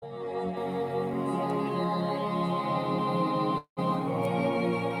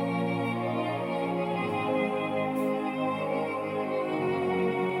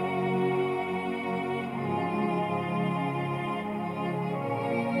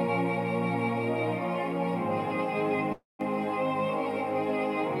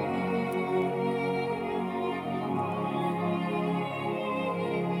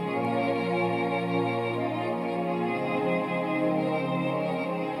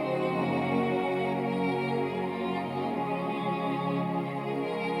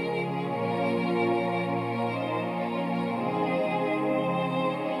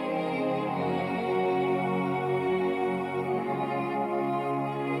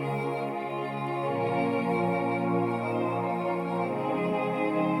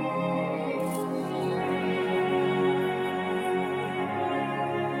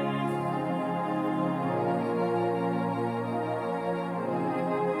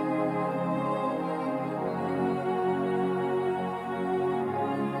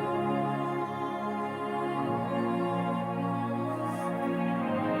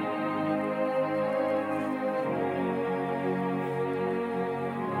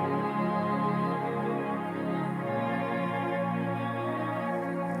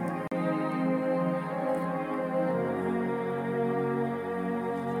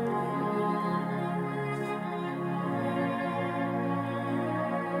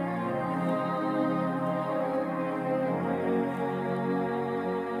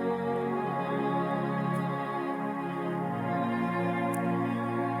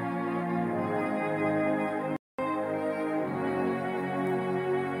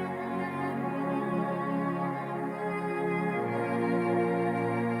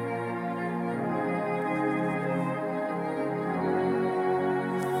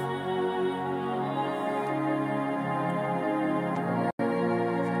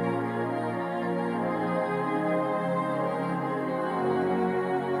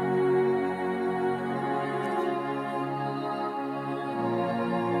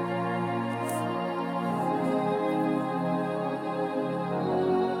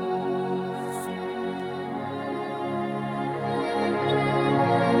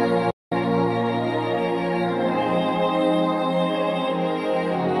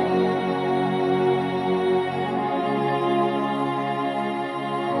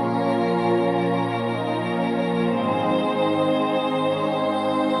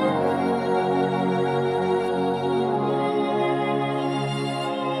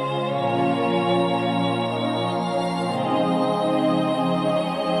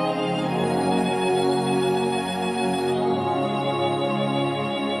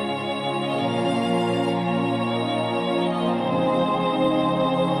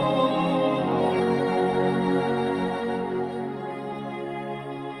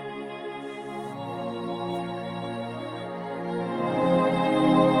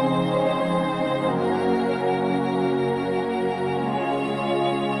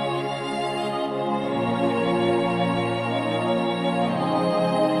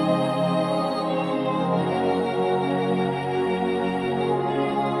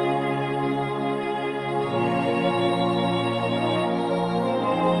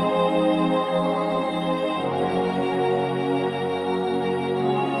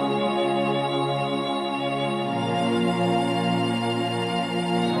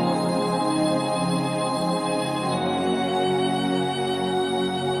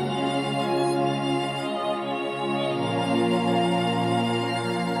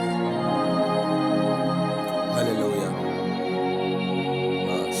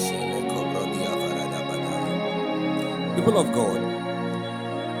People of God,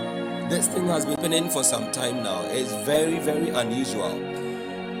 this thing has been happening for some time now. It's very, very unusual.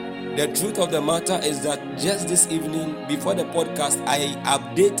 The truth of the matter is that just this evening, before the podcast, I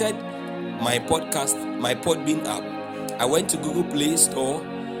updated my podcast, my Podbean app. I went to Google Play Store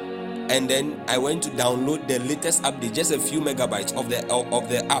and then I went to download the latest update, just a few megabytes of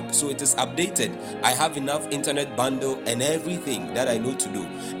the app. So it is updated. I have enough internet bundle and everything that I know to do.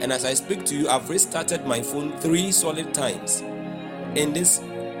 And as I speak to you, I've restarted my phone 3 solid times in this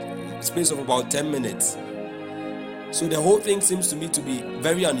space of about 10 minutes. So the whole thing seems to me to be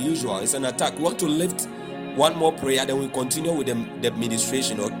very unusual. It's an attack. We want to lift one more prayer, then we continue with the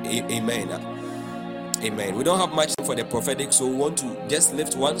ministration. Amen. Amen. We don't have much for the prophetic, so we want to just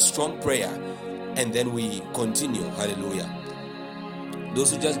lift one strong prayer and then we continue. Hallelujah.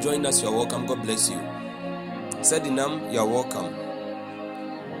 Those who just joined us, you're welcome. God bless you. Sedinam, you're welcome.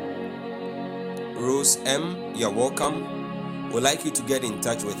 Rose M, you're welcome. We'd like you to get in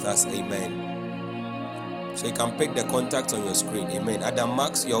touch with us. Amen. So you can pick the contact on your screen. Amen. Adam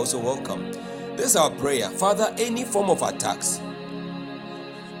Max, you're also welcome. This is our prayer. Father, any form of attacks,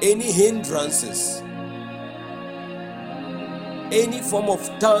 any hindrances, any form of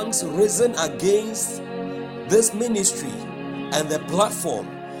tongues risen against this ministry and the platform,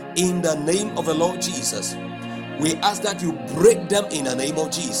 in the name of the Lord Jesus, we ask that you break them in the name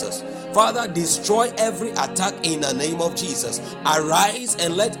of Jesus. Father, destroy every attack in the name of Jesus. Arise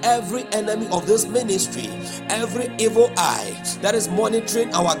and let every enemy of this ministry, every evil eye that is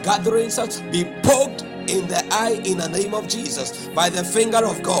monitoring our gatherings, be poked in the eye in the name of Jesus, by the finger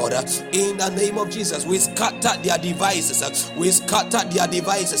of God, in the name of Jesus. We scatter their devices, we scatter their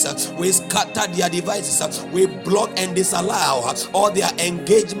devices, we scatter their devices, we block and disallow all their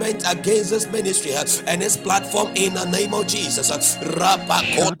engagement against this ministry and this platform in the name of Jesus.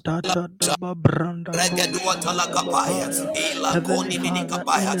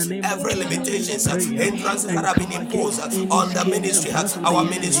 Every limitations, hindrances that have been imposed on the ministry, our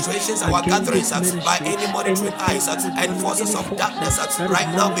ministrations, our gatherings, by any monitoring eyes and forces of darkness, right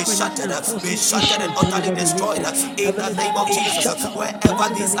now be shattered and utterly destroyed in the name of Jesus. Wherever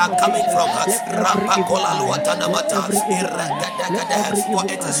these are coming from, for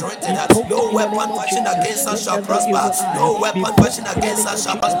it is written, no weapon fashioned against us shall prosper, no weapon fashioned against us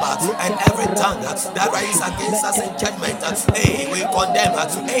shall prosper, and every tongue that rises against us in judgment, we condemn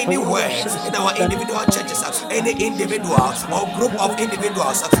anywhere in our individual churches, any individual or group of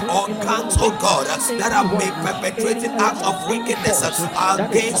individuals or gangs, oh God, that have been perpetrating acts of wickedness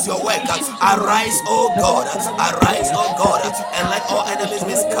against your work. Arise, oh God, and let all enemies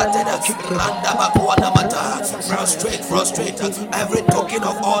be scattered. Frustrate every token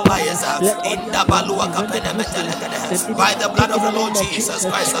of all liars by the blood of the Lord Jesus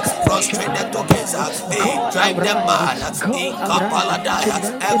Christ. Frustrate the tokens, drive them mad.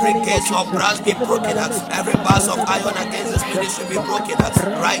 Every case of brass be broken, every bars of iron against this ministry be broken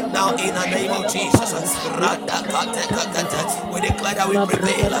right now in the name of Jesus. We declare that we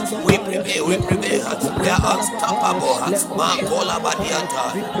prevail. We are unstoppable.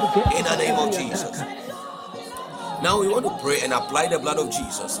 In the name of Jesus. Now we want to pray and apply the blood of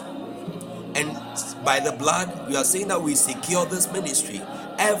Jesus. And by the blood, we are saying that we secure this ministry.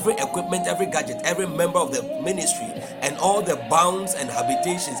 Every equipment, every gadget, every member of the ministry, and all the bounds and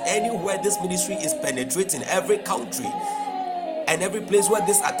habitations, anywhere this ministry is penetrating, every country and every place where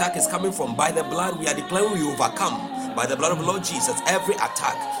this attack is coming from, by the blood, we are declaring we overcome. By the blood of the Lord Jesus, every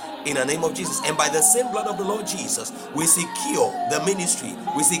attack in the name of Jesus. And by the same blood of the Lord Jesus, we secure the ministry,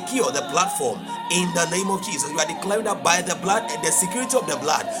 we secure the platform in the name of Jesus. We are declaring that by the blood and the security of the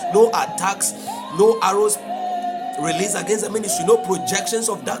blood, no attacks, no arrows released against the ministry, no projections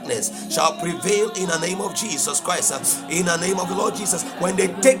of darkness shall prevail in the name of Jesus Christ. In the name of the Lord Jesus, when they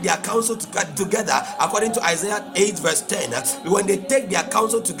take their counsel together, according to Isaiah 8 verse 10, when they take their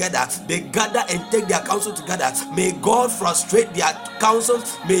counsel together, they gather and take their counsel together. May God frustrate their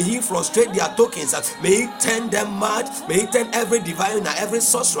counsels, may He frustrate their tokens, may He turn them mad, may He turn every diviner, every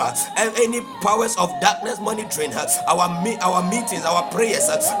sorcerer, and any powers of darkness monitoring our meetings, our prayers,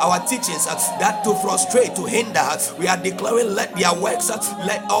 our teachings, that to frustrate, to hinder. We are declaring, let their works,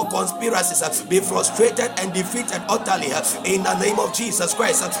 let all conspiracies be frustrated and defeated utterly in the name of Jesus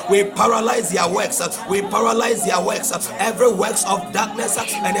Christ. We paralyze their works. We paralyze their works. Every works of darkness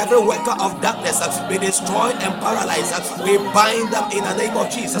and every worker of darkness be destroyed and paralyzed. We bind them in the name of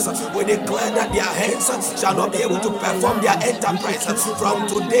Jesus. We declare that their hands shall not be able to perform their enterprise from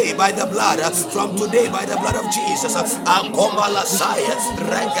today by the blood. From today by the blood of Jesus.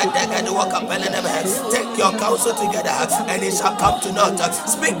 Take your counsel counsel together, and it shall come to naught.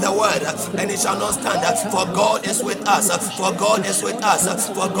 Speak the word, and it shall not stand. For God is with us. For God is with us.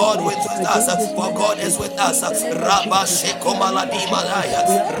 For God is with us. For God is with us. Rabba Shekomaladi Malaya,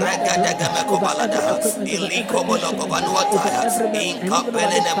 Regadegamekobalada, Ilikomonokobanuataya,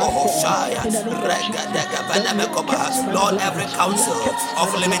 Inkapelenemohoshaya, Regadegabenemekoba. Lord, every counsel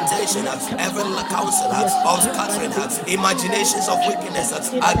of limitation, every counsel of scattering, imaginations of wickedness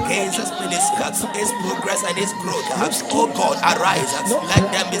against his ministry, his progress and his growth. Oh God, arise.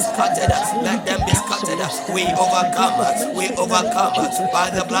 Let them be scattered. Let them be scattered. We overcome. We overcome by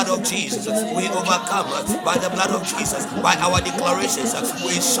the blood of Jesus. We overcome by the blood of Jesus. By our declarations,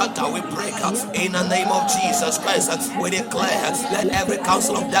 we shatter, we break in the name of Jesus Christ. We declare, let every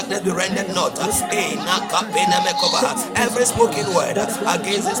counsel of darkness be rendered not. Every spoken word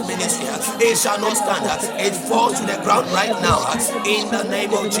against this ministry, it shall not stand. It falls to the ground right now. In the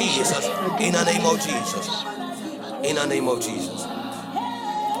name of Jesus. In the name of Jesus. In the name of Jesus.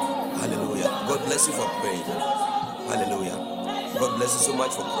 Hallelujah. God bless you for praying. Hallelujah. God bless you so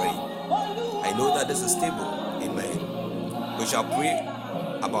much for praying. I know that this is stable. Amen. We shall pray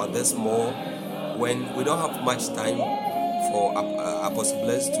about this more when we don't have much time for Apostle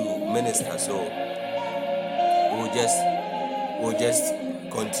Bless to minister. So we'll just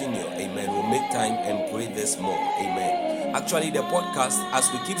continue. Amen. We'll make time and pray this more. Amen. Actually, the podcast, as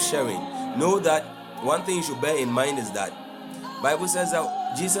we keep sharing, know that one thing you should bear in mind is that Bible says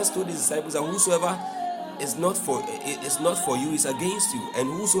that Jesus told his disciples that whosoever is not for you is against you, and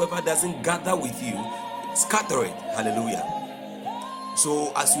whosoever doesn't gather with you, scatter it. Hallelujah.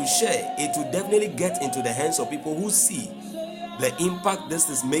 So as you share, it will definitely get into the hands of people who see the impact this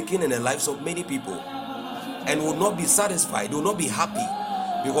is making in the lives of many people, and will not be satisfied, will not be happy,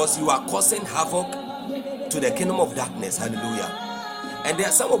 because you are causing havoc to the kingdom of darkness. Hallelujah. And there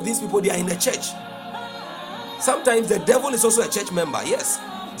are some of these people, they are in the church. Sometimes the devil is also a church member. Yes.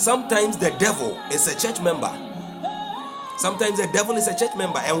 Sometimes the devil is a church member. Sometimes the devil is a church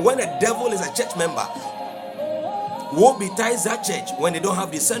member. And when a devil is a church member, woe betides that church when they don't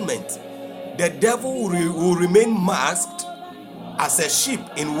have discernment. The devil will remain masked as a sheep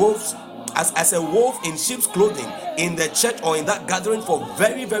in wolves, as a wolf in sheep's clothing in the church or in that gathering for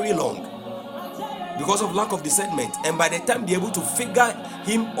very, very long because of lack of discernment. And by the time they're able to figure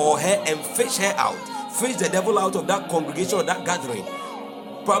him or her and fish her out, fish the devil out of that congregation or that gathering,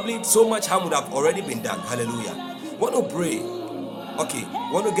 probably so much harm would have already been done. Hallelujah. Want to pray? Okay,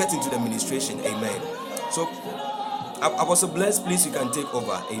 want to get into the ministration. Amen. So, Apostle Bless, please, you can take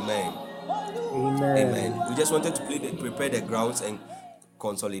over. Amen. Amen. Amen. We just wanted to prepare the grounds and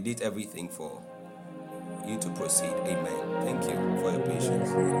consolidate everything for you to proceed. Amen. Thank you for your patience.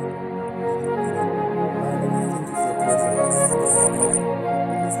 Father, we thank you for your presence.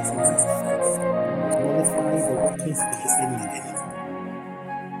 This is enough to nullify the workings of the enemy.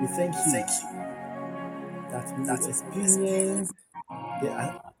 We thank you that we will experience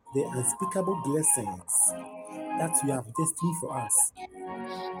the unspeakable blessings that you have destined for us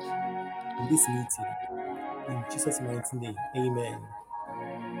in this meeting. In Jesus' mighty name, amen.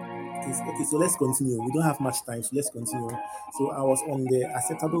 Okay, so let's continue. We don't have much time, so let's continue. So I was on the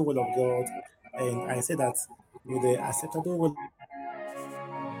acceptable will of God, and I said that with the acceptable will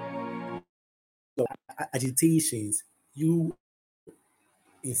of agitations, you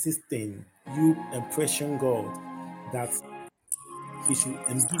insisting, you impression God that He should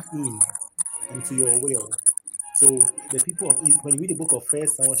give in unto your will. So the people of when you read the book of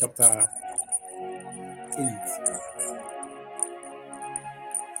First Samuel chapter 8,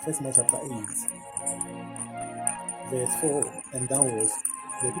 First Samuel chapter 8, verse 4 and downwards,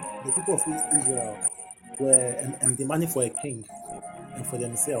 the people of Israel were demanding for a king and for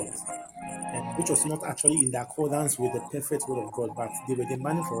themselves, and which was not actually in the accordance with the perfect will of God, but they were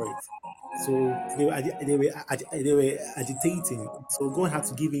demanding for it. So they were agitating. So God had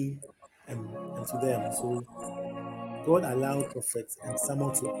to give in to them. So God allowed prophets and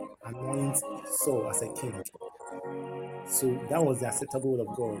Samuel to anoint Saul as a king. So that was the acceptable will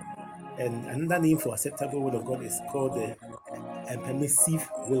of God. And another name for acceptable will of God is called the permissive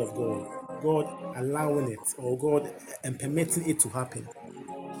will of God. God allowing it, or God permitting it to happen.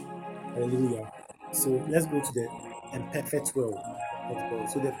 Hallelujah. So let's go to the perfect will of God.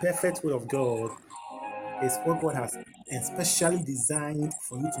 So the perfect will of God is what God has especially designed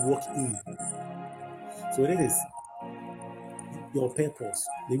for you to walk in. So it is your purpose,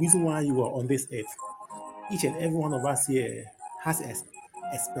 the reason why you are on this earth. Each and every one of us here has a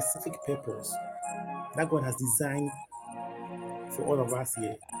specific purpose that God has designed for all of us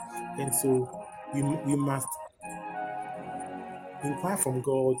here. And so we must inquire from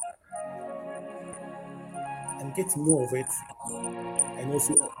God and get to know of it, and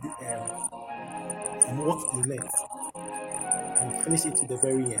also and work in it and finish it to the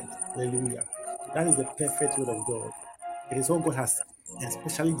very end. Hallelujah. That is the perfect will of God. It is what God has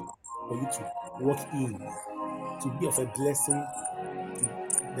especially for you to walk in, to be of a blessing to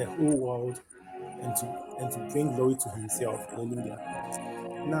the whole world, and to bring glory to Himself. Hallelujah.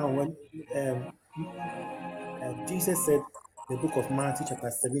 Now, when um, Jesus said, the book of Matthew, chapter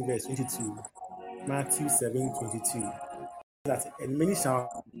 7, verse 22, Matthew 7:22, that and many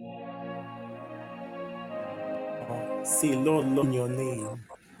shall say, Lord, Lord, in your name.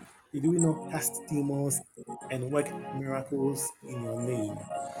 Did we not cast demons and work miracles in your name?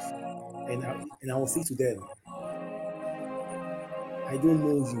 And I will say to them, I don't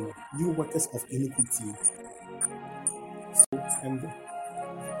know you, you workers of iniquity. So, and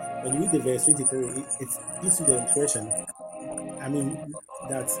when you read the verse 23, it gives you the impression,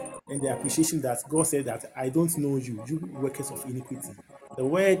 that, and the appreciation that God said that I don't know you, you workers of iniquity. The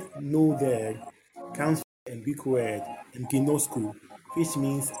word know there comes from a Greek word, ginosko, which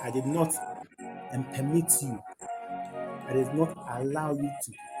means I did not permit you, I did not allow you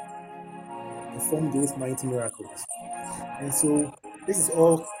to perform those mighty miracles. And so this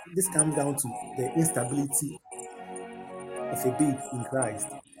comes down to the instability of a babe in Christ.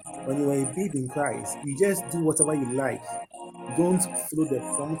 When you are a babe in Christ, you just do whatever you like. You don't follow the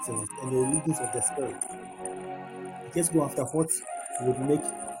promptings and the leadings of the Spirit. You just go after what would make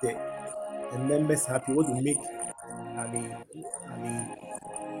the members happy, what would make I mean I mean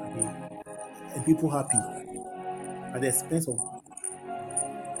I mean and people happy at the expense of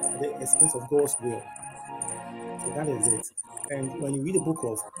God's will. So that is it. And when you read the book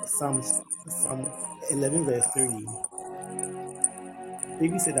of Psalm 11 verse 3,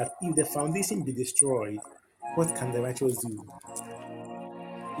 David said that if the foundation be destroyed, what can the righteous do?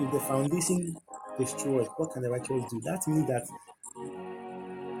 If the foundation destroyed, what can the righteous do? That means that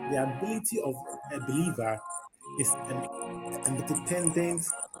the ability of a believer is dependent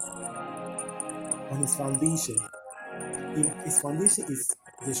on his foundation. If his foundation is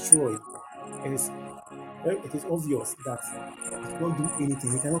destroyed, it is obvious that he cannot do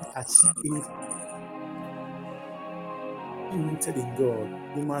anything. He cannot achieve anything. Be rooted in God.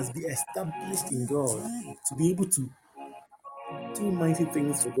 You must be established in God to be able to do mighty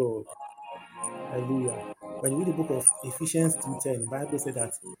things for God. Hallelujah. When you read the book of Ephesians 2:10, the Bible said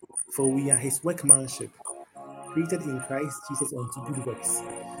that, for we are His workmanship, created in Christ Jesus unto good works.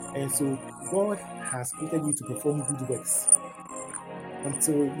 And so God has created you to perform good works.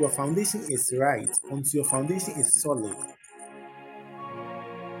 Until your foundation is right, until your foundation is solid,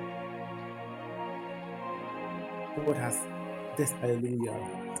 God has this. Hallelujah.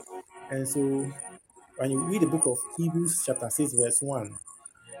 And so when you read the book of Hebrews chapter 6 verse 1,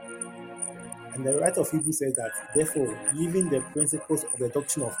 and the writer of Hebrews says that, therefore, leaving the principles of the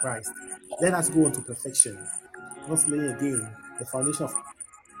doctrine of Christ, let us go on to perfection, not laying again the foundation of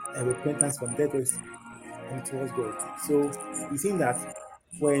repentance from dead works and towards God. So he's saying that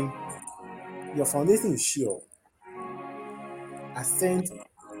when your foundation is sure, ascend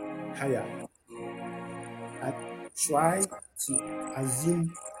higher. Try to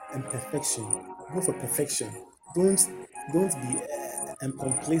assume imperfection. Go for perfection. Don't be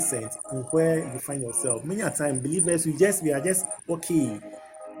complacent in where you find yourself. Many a time, believers, we are just okay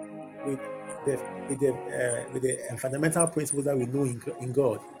with the fundamental principles that we know in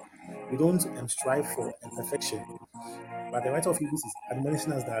God. We don't strive for imperfection. But the writer of Hebrews is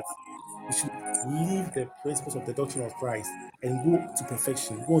admonishing us that we should leave the principles of the doctrine of Christ and go to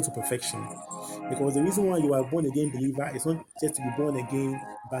perfection. Go to perfection. Because the reason why you are born again believer is not just to be born again,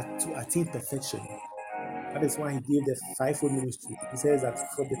 but to attain perfection. That is why he gave the fivefold ministry. He says that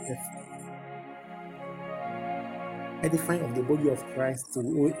for the edifying of the body of Christ, so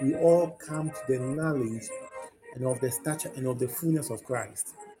we all come to the knowledge and of the stature and of the fullness of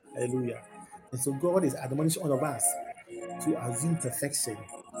Christ. Hallelujah. And so God is admonishing all of us to assume perfection.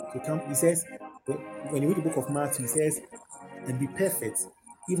 To come, he says, when you read the book of Matthew, he says, and be perfect,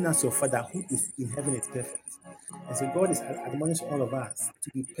 even as your Father who is in heaven is perfect. And so God is admonishing all of us to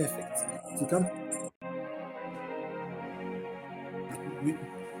be perfect. To come,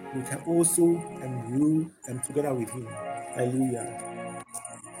 we can also rule together with Him. Hallelujah.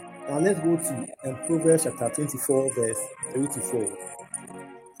 Now let's go to Proverbs chapter 24, verse 3 to 4.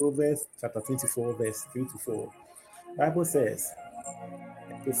 Proverbs chapter 24, verse 3 to 4. Bible says,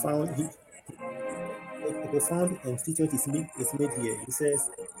 a profound statement is made here. It says,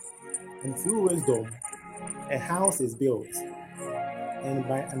 and through wisdom, a house is built, and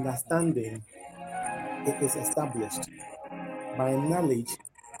by understanding, it is established. By knowledge,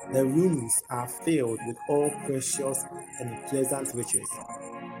 the rooms are filled with all precious and pleasant riches.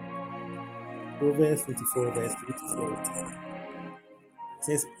 Proverbs 24, verse 3 to 4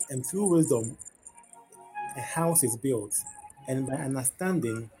 says, and through wisdom a house is built, and by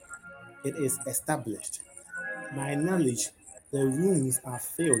understanding it is established. By knowledge the rooms are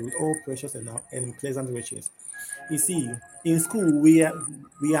filled with all precious and pleasant riches. You see, in school we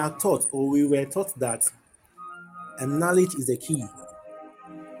are taught, or we were taught, that knowledge is the key.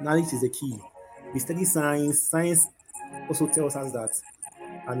 Knowledge is the key. We study science. Science also tells us that,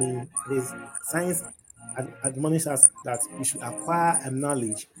 it is science admonishes us that we should acquire a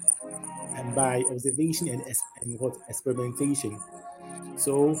knowledge, and by observation and what experimentation.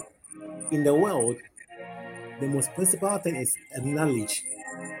 So in the world, the most principal thing is knowledge.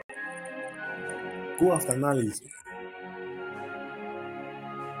 Go after knowledge.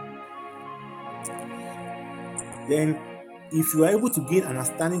 Then, if you are able to gain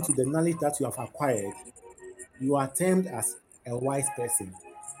understanding to the knowledge that you have acquired, you are termed as a wise person.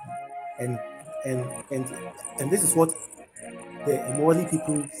 And and this is what the worldly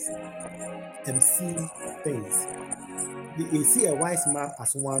people see things. They see a wise man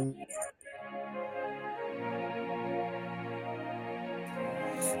as one.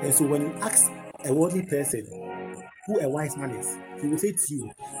 And so when you ask a worldly person who a wise man is, he will say to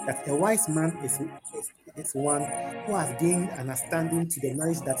you that a wise man is one who has gained understanding to the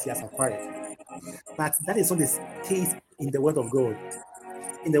knowledge that he has acquired. But that is not the case in the Word of God.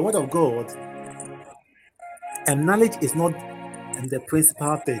 In the Word of God, knowledge is not the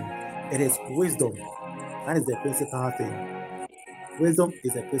principal thing. It is wisdom. That is the principal thing. Wisdom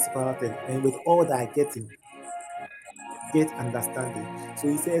is the principal thing. And with all that getting, get understanding. So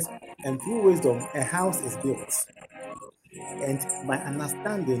he says, and through wisdom, a house is built. And by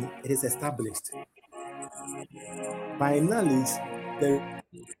understanding, it is established. By knowledge,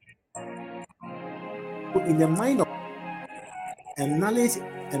 in the mind of, and knowledge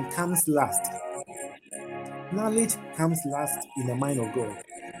comes last. Knowledge comes last in the mind of God.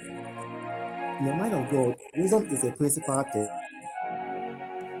 In the mind of God, wisdom is a principal thing.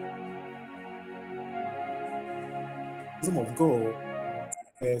 Wisdom of God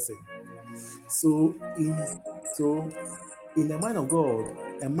person. So in the mind of God,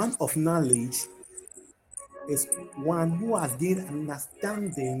 a man of knowledge is one who has gained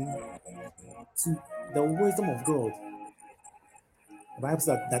understanding to the wisdom of God. The Bible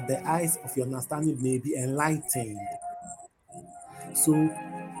says that the eyes of your understanding may be enlightened. So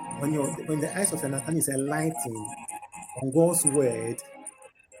when the eyes of your understanding is enlightened on God's word,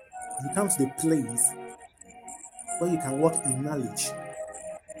 you come to the place where you can walk in knowledge.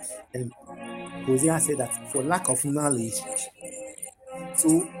 And Hosea said that for lack of knowledge.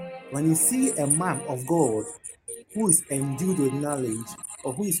 So when you see a man of God who is endued with knowledge,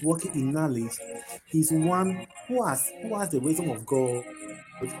 or who is working in knowledge, he's one who has the wisdom of God,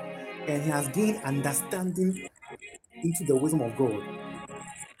 and he has gained understanding into the wisdom of God.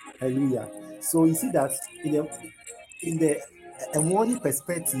 Hallelujah. So you see that in the worldly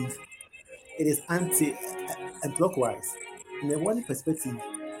perspective, it is anti and clockwise. In the worldly perspective,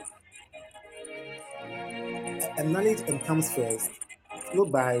 knowledge comes first,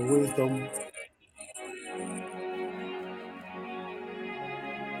 followed by wisdom.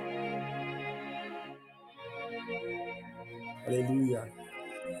 Hallelujah.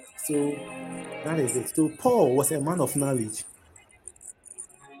 So that is it. So Paul was a man of knowledge.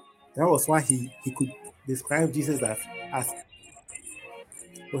 That was why he could describe Jesus as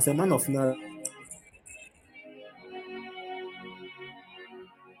was a man of knowledge.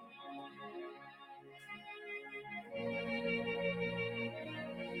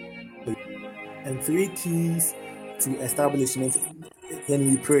 And three keys to establishment.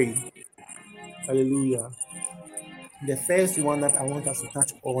 Then we pray. Hallelujah. The first one that I want us to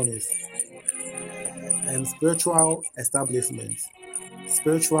touch on is spiritual establishment.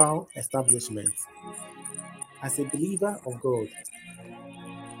 Spiritual establishment. As a believer of God,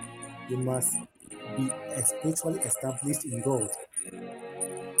 you must be spiritually established in God.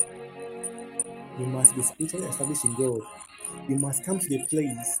 You must be spiritually established in God. You must come to the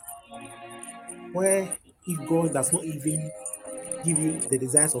place where if God does not even give you the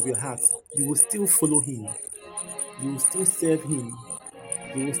desires of your heart, you will still follow him. You will still serve him.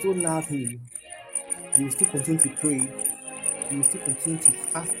 You will still love him. You will still continue to pray. You will still continue to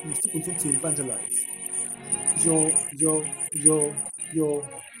fast. You will still continue to evangelize. Your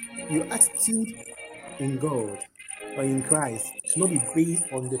attitude in God or in Christ should not be based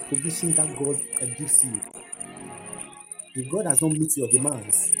on the provision that God gives you. If God does not meet your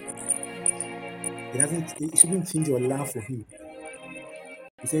demands, it shouldn't change your love for him.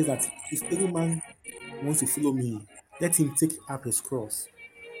 He says that if any man wants to follow me, let him take up his cross.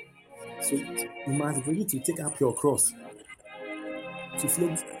 So you must be ready to take up your cross to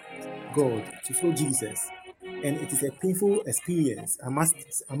follow God, to follow Jesus. And it is a painful experience, I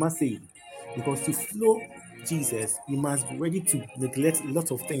must say, because to follow Jesus, you must be ready to neglect a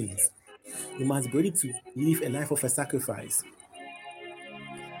lot of things. You must be ready to live a life of a sacrifice.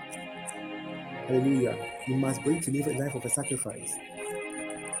 Hallelujah. You must be ready to live a life of a sacrifice.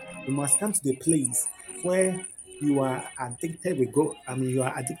 You must come to the place where you are addicted with God. You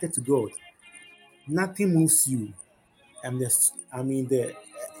are addicted to God. Nothing moves you. And um,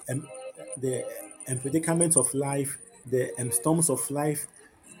 the predicaments of life, the storms of life,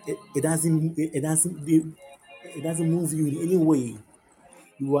 it doesn't move you in any way.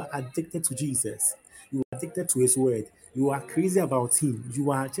 You are addicted to Jesus. You are addicted to His word. You are crazy about Him. You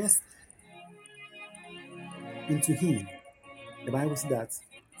are just into Him. The Bible says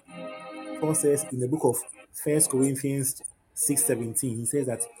that Paul says in the book of First Corinthians 6:17, he says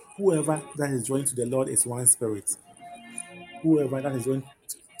that whoever that is joined to the Lord is one spirit. Whoever that is joined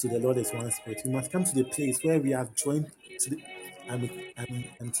to the Lord is one spirit. We must come to the place where we are joined to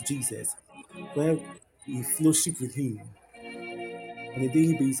to Jesus, where we fellowship with Him on a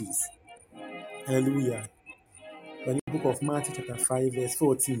daily basis. Hallelujah. When in the book of Matthew chapter 5 verse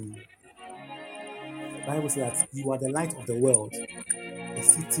 14, the Bible says that you are the light of the world, a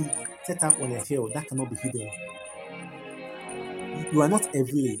city set up on a hill that cannot be hidden. You are not a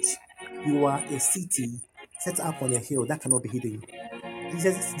village. You are a city set up on a hill that cannot be hidden.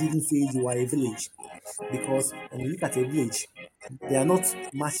 Jesus didn't say you are a village, because when you look at a village, there are not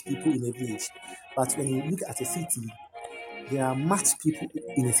much people in a village. But when you look at a city, there are much people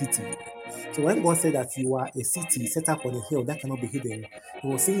in a city. So when God said that you are a city set up on a hill that cannot be hidden, He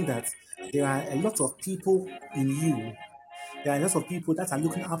was saying that there are a lot of people in you. There are lots of people that are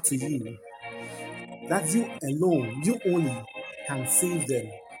looking up to you. That you alone, you only can save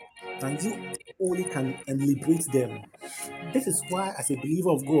them. And you only can liberate them. This is why, as a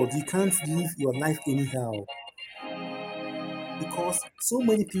believer of God, you can't live your life anyhow. Because so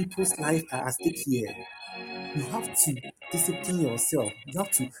many people's lives are at stake here. You have to discipline yourself. You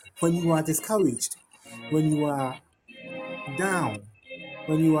have to, when you are discouraged, when you are down,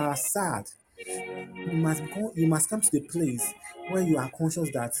 when you are sad, you must come to the place where you are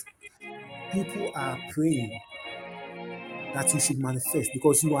conscious that people are praying that you should manifest,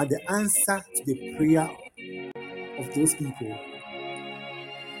 because you are the answer to the prayer of those people.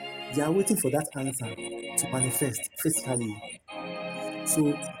 They are waiting for that answer to manifest physically.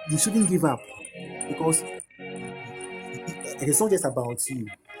 So you shouldn't give up, because it is not just about you.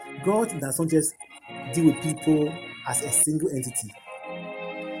 God does not just deal with people as a single entity.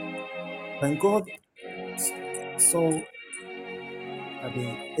 When God saw,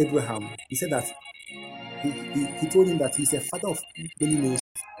 Abraham, he said that he told him that he's a father of many nations.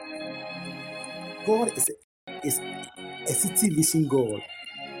 God is a city vision God.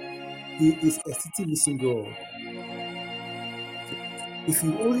 He is a city vision God. So if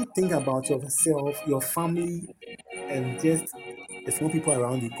you only think about yourself, your family, and just the small people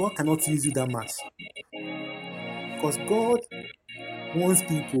around you, God cannot use you that much. Because God wants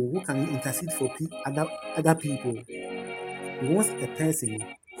people who can intercede for other people. He wants a person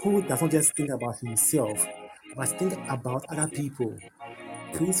who does not just think about himself, but think about other people,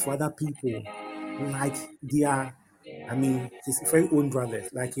 prays for other people, like they are, his very own brothers,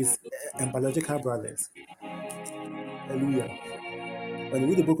 like his biological brothers. Hallelujah. When you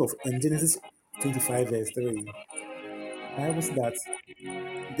read the book of Genesis 25, verse 3, the Bible says that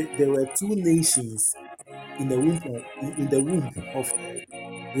there were two nations in the womb of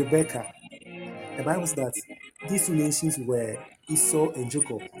Rebecca. The Bible says that these two nations were Esau and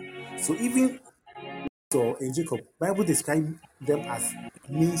Jacob. So even Esau and Jacob, Bible describes them as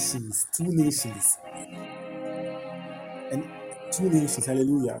nations, two nations, and two nations.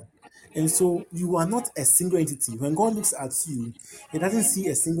 Hallelujah. And so you are not a single entity. When God looks at you, He doesn't see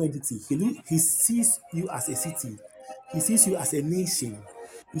a single entity. He sees you as a city. He sees you as a nation.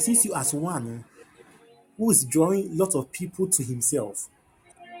 He sees you as one who is drawing lots of people to Himself.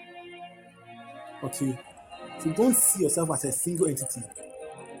 Okay. So don't see yourself as a single entity.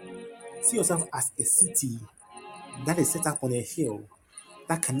 See yourself as a city that is set up on a hill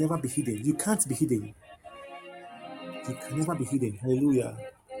that can never be hidden. You can't be hidden. You can never be hidden. Hallelujah.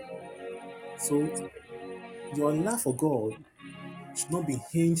 So your love for God should not be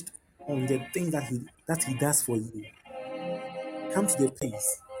hinged on the things that He does for you. Come to the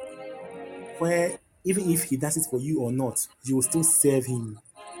place where even if He does it for you or not, you will still serve Him,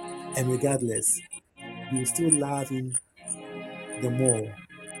 and regardless, you will still love Him the more.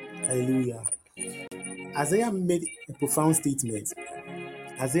 Hallelujah. Isaiah made a profound statement.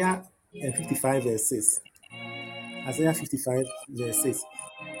 Isaiah 55 verse 6. Isaiah 55 verse 6.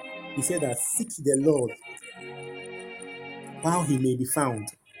 He said that seek the Lord while he may be found.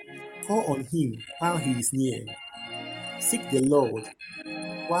 Call on him while he is near. Seek the Lord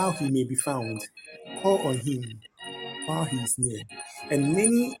while he may be found. Call on him while he is near. And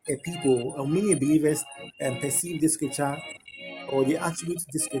many people or many believers perceive this scripture or they attribute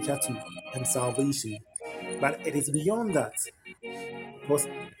this scripture to salvation. But it is beyond that because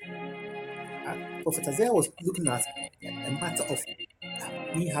Prophet Isaiah was looking at a matter of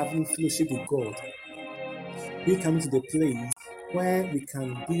we having fellowship with God. We coming to the place where we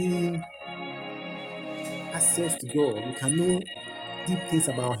can gain access to God. We can know deep things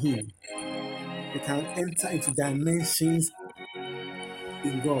about Him. We can enter into dimensions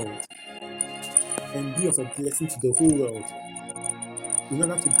in God and be of a blessing to the whole world in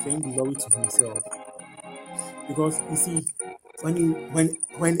order to bring glory to Himself. Because you see, when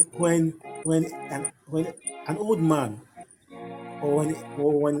an old man or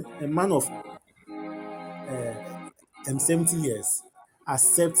when a man of 70 years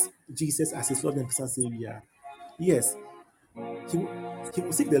accepts Jesus as his Lord and personal Savior, yes, he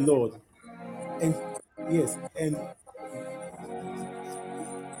will seek the Lord, and yes,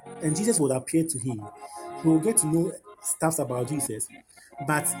 and Jesus will appear to him. He will get to know stuff about Jesus,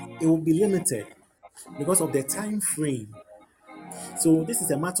 but it will be limited because of the time frame. So this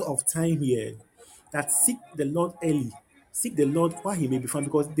is a matter of time here that seek the Lord early, seek the Lord while He may be found,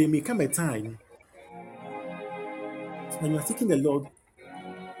 because there may come a time when you are seeking the Lord,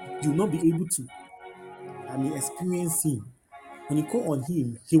 you will not be able to, experience Him. When you call on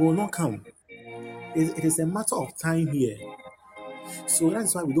Him, He will not come. It is a matter of time here. So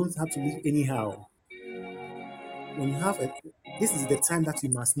that's why we don't have to live anyhow. When you have this is the time that you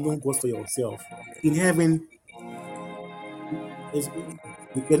must know God for yourself. In heaven,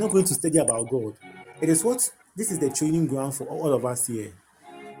 we're not going to study about God. It is what this is the training ground for all of us here.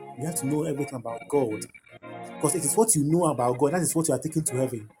 You have to know everything about God because it is what you know about God that is what you are taking to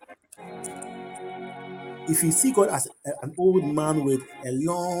heaven. If you see God as an old man with a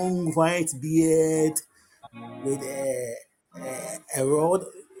long white beard, with a rod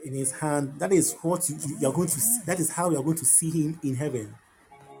in his hand, that is what you are going to see. That is how you are going to see Him in heaven.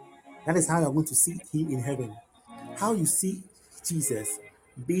 That is how you are going to see Him in heaven. How you see Jesus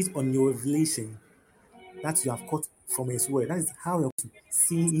based on your revelation that you have caught from His word. That is how you are going to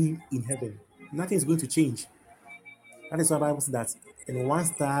see Him in heaven. Nothing is going to change. That is why the Bible says that in one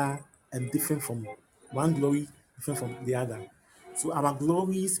star and different from one glory, different from the other. So our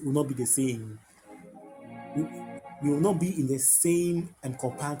glories will not be the same. We will not be in the same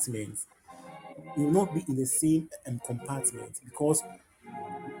compartment. We will not be in the same compartment because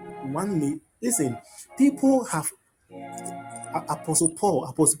one may listen. People have Apostle Paul,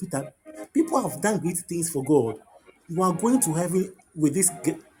 Apostle Peter. People have done great things for God. You are going to heaven with this.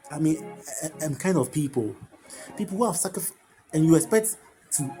 Kind of people. People who have sacrificed, and you expect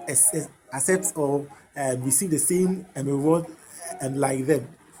to accept or receive the same reward like them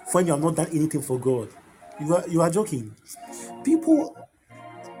when you have not done anything for God. You are joking. People,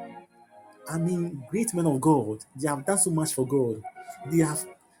 great men of God, they have done so much for God. They have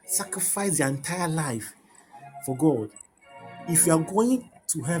sacrificed their entire life for God. If you are going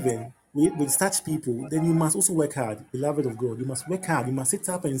to heaven with such people, then you must also work hard, beloved of God. You must work hard. You must sit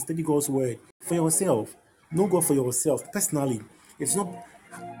up and study God's word for yourself. Know God for yourself personally. It's not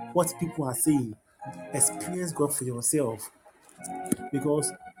what people are saying. Experience God for yourself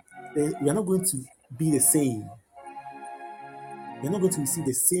because we are not going to be the same. We are not going to receive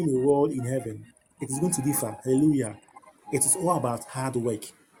the same reward in heaven. It is going to differ. Hallelujah. It is all about hard work.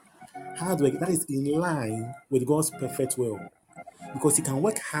 Hard work that is in line with God's perfect will. Because you can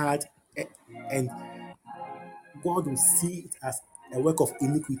work hard and God will see it as a work of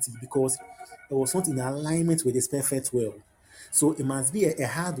iniquity because it was not in alignment with His perfect will. So it must be a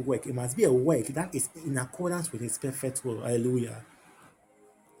hard work. It must be a work that is in accordance with His perfect will. Hallelujah.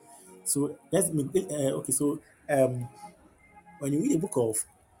 So let's okay. So when you read the book of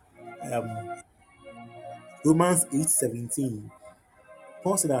Romans 8:17,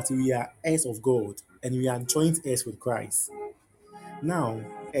 Paul said that we are heirs of God and we are joint heirs with Christ. Now,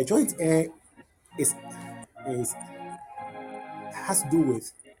 a joint heir is is has to do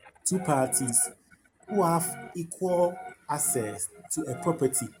with two parties who have equal access to a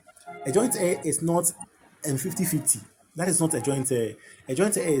property. A joint heir is not 50-50. That is not a joint heir. A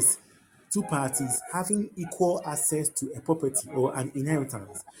joint heir is two parties having equal access to a property or an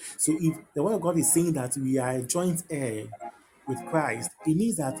inheritance. So if the word of God is saying that we are a joint heir with Christ, it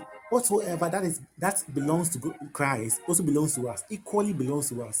means that whatsoever that belongs to Christ also belongs to us, equally belongs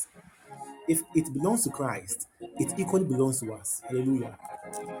to us. If it belongs to Christ, it equally belongs to us. Hallelujah.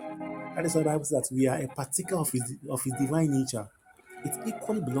 That is why the Bible says that we are a partaker of his divine nature. It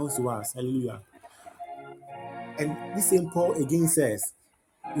equally belongs to us. Hallelujah. And this same Paul again says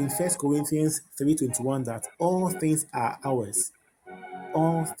in 1 Corinthians 3:21 that all things are ours.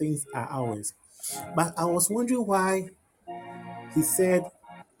 All things are ours. But I was wondering why he said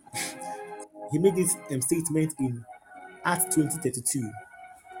he made this statement in Acts 20:32.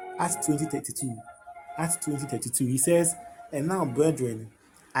 Acts 20:32. Acts 20:32. He says, "And now, brethren,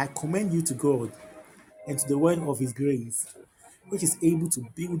 I commend you to God and to the word of his grace, which is able to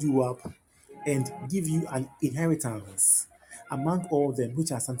build you up and give you an inheritance among all them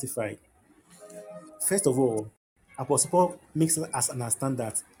which are sanctified." First of all, Apostle Paul makes us understand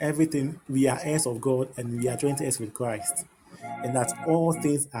that everything we are heirs of God and we are joint heirs with Christ, and that all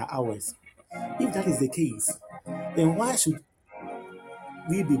things are ours. If that is the case, then why should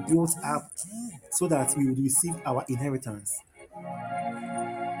we be built up so that we would receive our inheritance?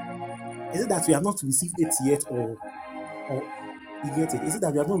 Is it that we have not received it yet, or you get it? Is it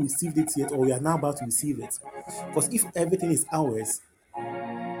that we have not received it yet, or we are now about to receive it? Because if everything is ours,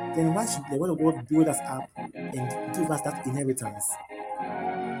 then why should the word of God build us up and give us that inheritance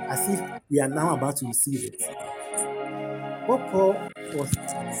as if we are now about to receive it? What Paul was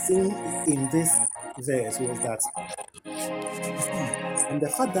saying in this verse was that, you see, and the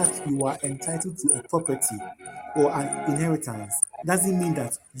fact that you are entitled to a property or an inheritance doesn't mean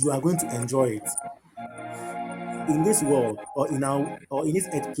that you are going to enjoy it in this world or in this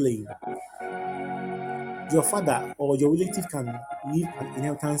earth plane. Your father or your relative can leave an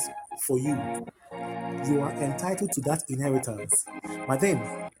inheritance for you. You are entitled to that inheritance, but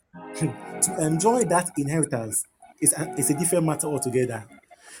then to enjoy that inheritance is a different matter altogether,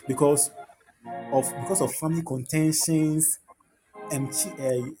 because of family contentions,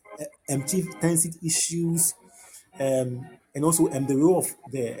 chieftaincy issues, and also the role of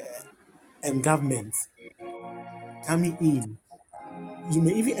the government coming in. You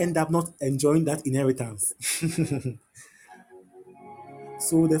may even end up not enjoying that inheritance.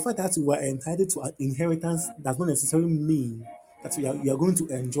 So the fact that you are entitled to an inheritance does not necessarily mean that you are going to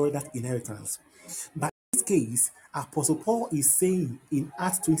enjoy that inheritance. But in this case, Apostle Paul is saying in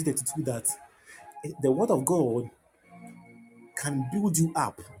Acts 20:32 that the word of God can build you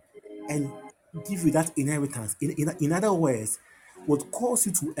up and give you that inheritance. In other words, would cause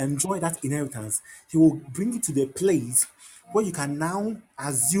you to enjoy that inheritance. He will bring you to the place where you can now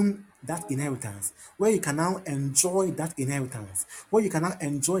assume that inheritance, where you can now enjoy that inheritance, where you can now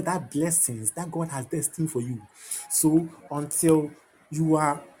enjoy that blessings that God has destined for you. So until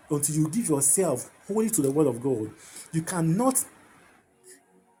you give yourself wholly to the word of God, you cannot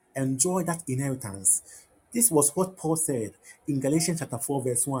enjoy that inheritance. This was what Paul said in Galatians chapter 4,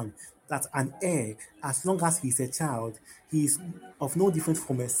 verse 1, that an heir, as long as he is a child, he is of no different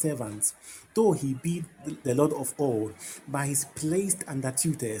from a servant, though he be the Lord of all, but he is placed under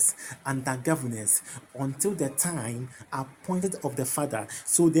tutors, under governors, until the time appointed of the Father.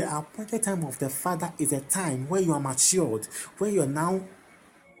 So the appointed time of the Father is a time where you are matured, where you are now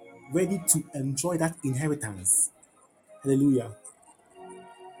ready to enjoy that inheritance. Hallelujah.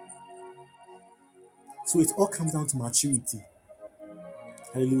 So it all comes down to maturity.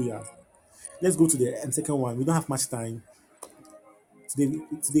 Hallelujah. Let's go to the second one. We don't have much time.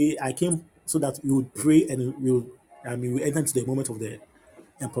 Today I came so that we would pray and we enter into the moment of the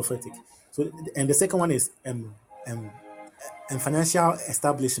prophetic. So, and the second one is um, financial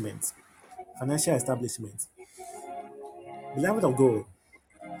establishment. Financial establishment. Beloved of God,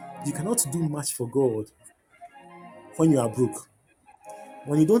 you cannot do much for God when you are broke.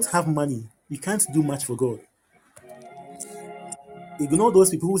 When you don't have money, you can't do much for God. Ignore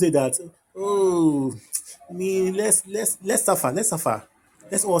those people who say that, oh, me, let's suffer,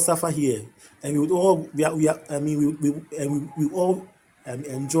 let's all suffer here, and we would all we are I mean we all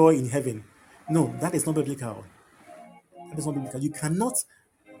enjoy in heaven. No, that is not biblical. That is not biblical. You cannot.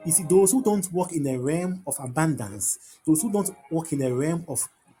 You see, those who don't walk in the realm of abundance, those who don't walk in the realm of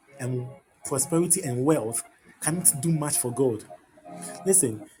um, prosperity and wealth, cannot do much for God.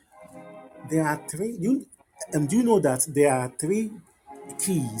 Listen, there are three. Do you know that there are three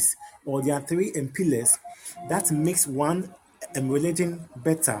keys, or there are three pillars that makes one religion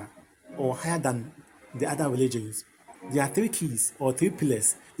better or higher than the other religions? There are three keys or three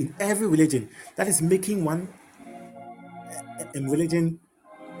pillars in every religion that is making one religion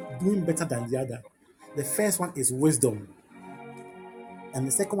doing better than the other. The first one is wisdom, and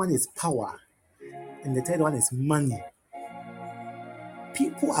the second one is power, and the third one is money.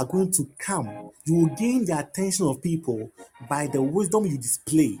 People are going to come. You will gain the attention of people by the wisdom you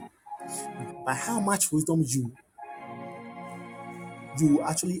display, by how much wisdom you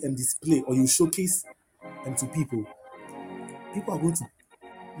actually display or you showcase to people. People are going to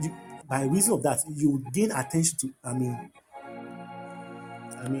you, by reason of that you will gain attention to. I mean,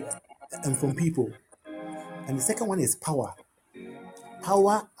 and from people. And the second one is power.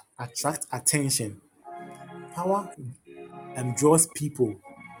 Power attracts attention. Power draws people.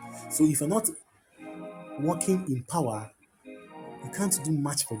 So if you're not working in power, you can't do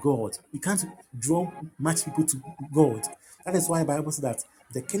much for God. You can't draw much people to God. That is why the Bible says that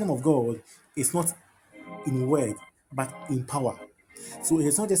the kingdom of God is not in word, but in power. So it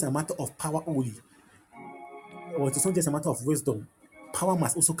is not just a matter of power only, or it is not just a matter of wisdom. Power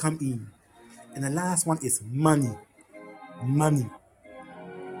must also come in. And the last one is money. Money.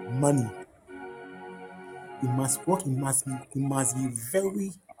 Money. It must work, it must be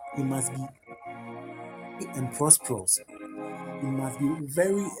and prosperous. It must be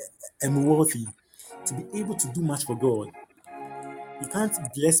very wealthy to be able to do much for God. You can't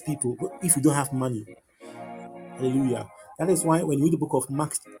bless people if you don't have money. Hallelujah. That is why when you read the book of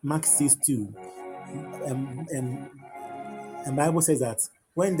Mark says too, and Bible says that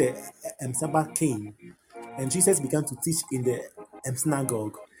when the Sabbath came and Jesus began to teach in the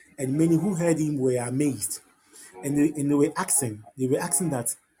synagogue, and many who heard him were amazed, and they were asking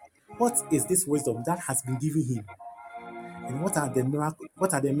that, what is this wisdom that has been given him? And what are the miracles?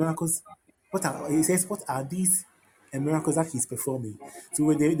 What are the miracles? He says, what are these miracles that he's performing?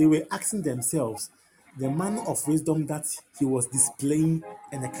 So they were asking themselves the manner of wisdom that he was displaying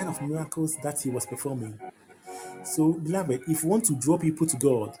and the kind of miracles that he was performing. So, beloved, if you want to draw people to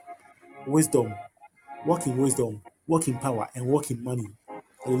God, wisdom, walk in power, and walk in money.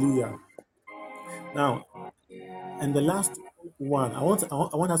 Hallelujah. Now, and the last one, I want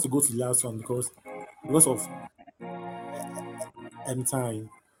us to go to the last one because of time.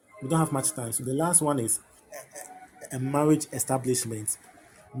 We don't have much time. So the last one is a marriage establishment.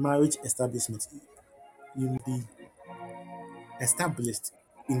 Marriage establishment. You will be established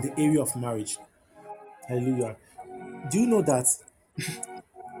in the area of marriage. Hallelujah. Do you know that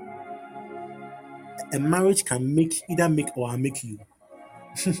a marriage can either make or unmake you?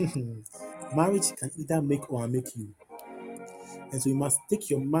 Marriage can either make or unmake you. And so you must take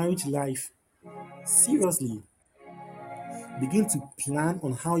your marriage life seriously. Begin to plan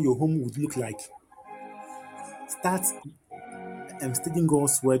on how your home would look like. Start studying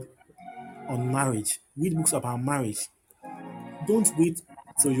God's word on marriage. Read books about marriage. Don't wait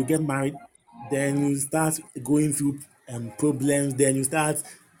till you get married, then you start going through problems, then you start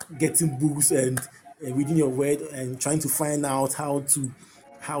getting books and reading your word and trying to find out how to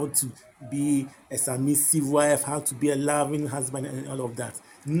be a submissive wife, how to be a loving husband, and all of that.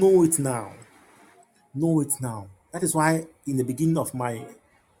 Know it now. Know it now. That is why in the beginning of my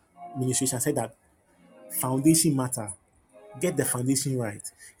ministration I said that foundation matter. Get the foundation right.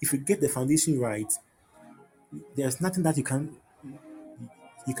 If you get the foundation right, there's nothing that you can't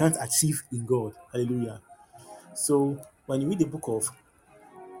achieve in God. Hallelujah. So when you read the book of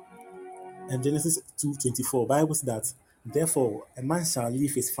Genesis 2:24, Bible says that therefore a man shall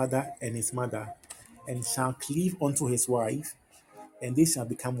leave his father and his mother and shall cleave unto his wife, and they shall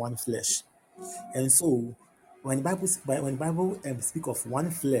become one flesh. And so when the Bible speak of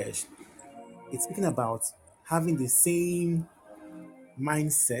one flesh, it's speaking about having the same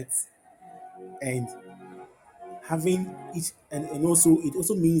mindset and having each and also it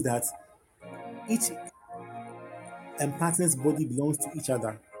also means that each partner's body belongs to each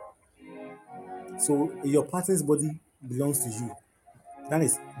other. So your partner's body belongs to you. That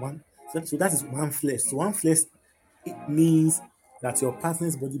is one. So that is one flesh. So one flesh, it means that your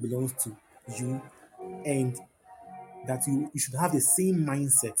partner's body belongs to you, and that you should have the same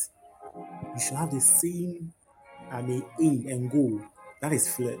mindset. You should have the same aim and goal. That is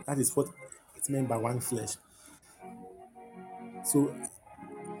flesh. That is what it's meant by one flesh. So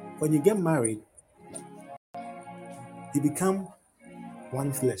when you get married, you become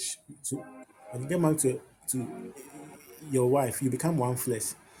one flesh. So when you get married to your wife, you become one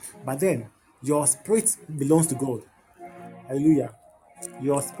flesh. But then your spirit belongs to God. Hallelujah.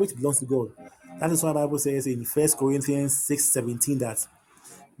 Your spirit belongs to God. That is why the Bible says in 1 Corinthians 6:17 that,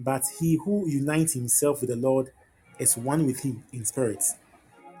 but he who unites himself with the Lord is one with him in spirit.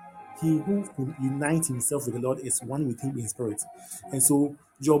 He who unites himself with the Lord is one with him in spirit. And so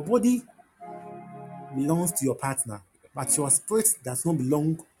your body belongs to your partner, but your spirit does not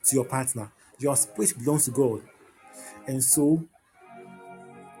belong to your partner. Your spirit belongs to God. And so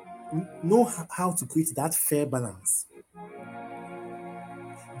know how to create that fair balance.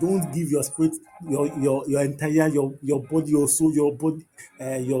 Don't give your spirit, your entire your body, your soul, your body,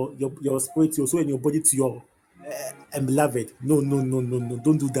 your spirit, your soul, and your body to your beloved. No, no, no, no, no.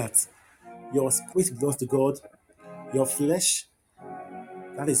 Don't do that. Your spirit belongs to God. Your flesh,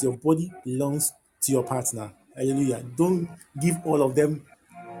 that is your body, belongs to your partner. Hallelujah. Don't give all of them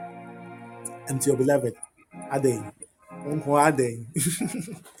to your beloved. Aden. Aden.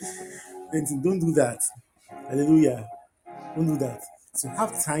 And don't do that. Hallelujah. Don't do that. So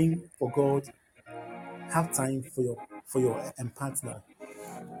have time for God. Have time for your partner.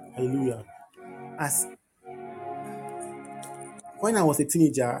 Hallelujah. As when I was a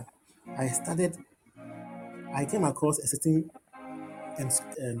teenager, I started. I came across a certain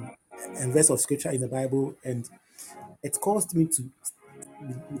um, um, verse of scripture in the Bible, and it caused me to be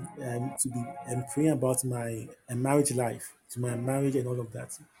praying about my marriage life, to my marriage and all of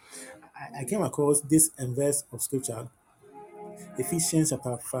that. I came across this verse of scripture, Ephesians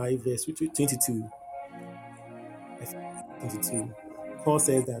chapter 5, verse 22. Ephesians 22. Paul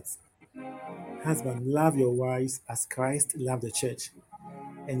says that, husband, love your wives as Christ loved the church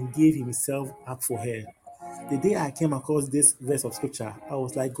and gave himself up for her. The day I came across this verse of scripture, I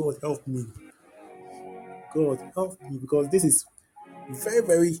was like, God, help me. God, help me, because this is very,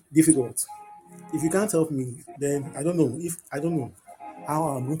 very difficult. If you can't help me, then I don't know how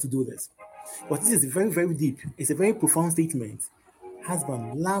I'm going to do this. But this is very, very deep. It's a very profound statement.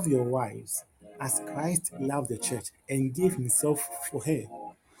 Husband, love your wives as Christ loved the church and gave himself for her.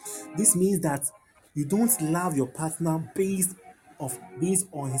 This means that you don't love your partner based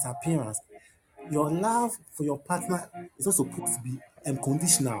on his appearance. Your love for your partner is not supposed to be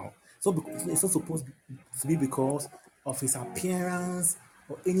conditional. So it's not supposed to be because of his appearance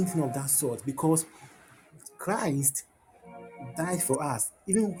or anything of that sort. Because Christ died for us,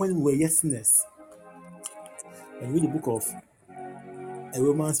 even when we were yet sinners. When you read the book of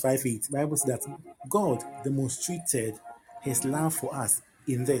Romans 5:8, the Bible says that God demonstrated his love for us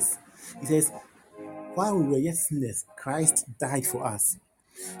in this. It says, while we were yet sinners, Christ died for us.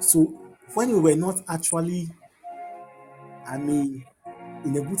 So when we were not actually, I mean,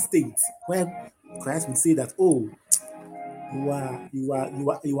 in a good state, where Christ would say that, oh, you are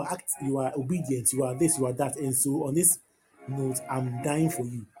obedient, you are this, you are that, and so on this note, I'm dying for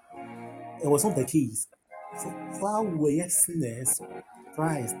you. It was not the case. For while we were yet sinners,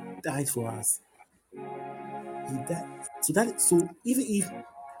 Christ died for us. He died. So even if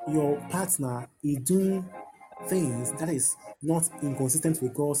your partner is doing things that is not inconsistent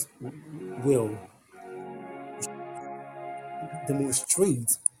with God's will,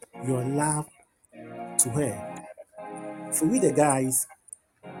 demonstrate your love to her. For we the guys,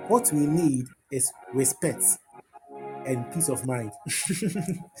 what we need is respect and peace of mind.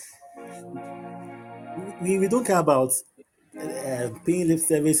 We don't care about paying lip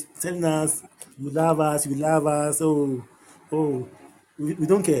service, telling us you love us. Oh, we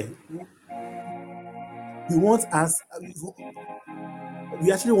don't care. We want us.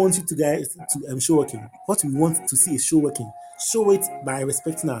 We actually want you to guys to show working. What we want to see is show working. Show it by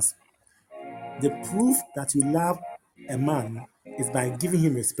respecting us. The proof that you love a man is by giving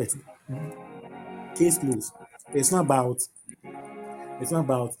him respect. Case closed. It's not about it's not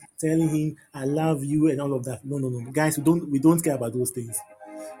about telling him I love you and all of that. No, no, no. Guys, we don't care about those things.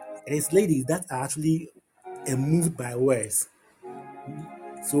 It's ladies that are actually moved by words.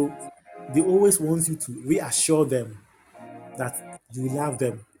 So they always want you to reassure them that you love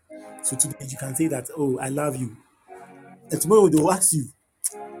them. So today you can say that, oh, I love you. And tomorrow they'll ask you,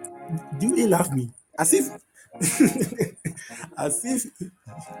 do you really love me? As if as if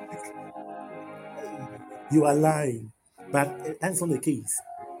you are lying. But that's not the case.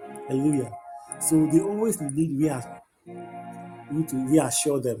 Hallelujah. So they always need you to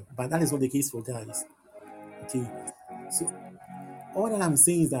reassure them. But that is not the case for guys. Okay. So all that I'm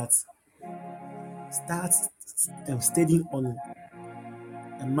saying is that start studying on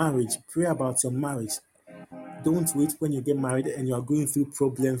a marriage. Pray about your marriage. Don't wait when you get married and you are going through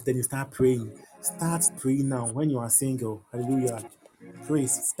problems, then you start praying. Start praying now when you are single. Hallelujah. Pray.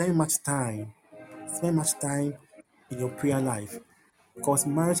 Spend much time in your prayer life. Because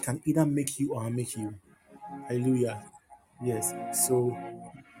marriage can either make you or make you. Hallelujah. Yes. So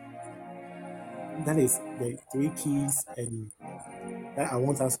that is the three keys and that I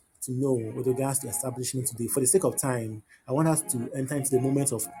want us to know with regards to establishment today. For the sake of time, I want us to enter into the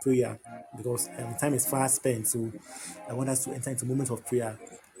moment of prayer because time is fast spent. So I want us to enter into the moment of prayer.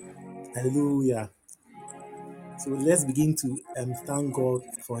 Hallelujah. So let's begin to thank God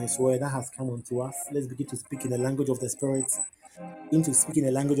for His word that has come unto us. Let's begin to speak in the language of the Spirit. into speaking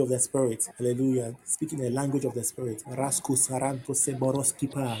a language of the Spirit. Hallelujah. Speaking a language of the Spirit. Rasku Saranto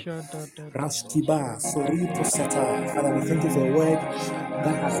Seboroskipa. Rashkiba Sorito Sata. Father, we thank you for a word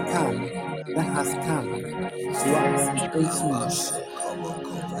that has come. That has come to us. We thank you.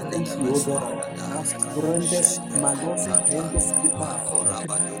 We thank you, O God. Raskabrendes Malos Rendos Kipa.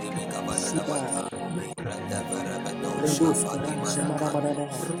 Shiba. Rendos Kiran Shemarabadaba.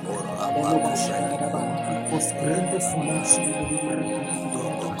 Beloba Shadabadaba. Ikos Rendos Mashi.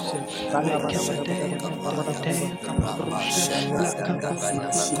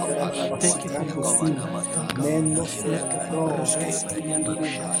 Thank you for your word, our God.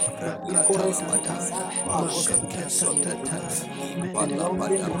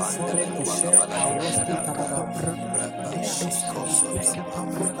 Elonde masore kushe aroski parada.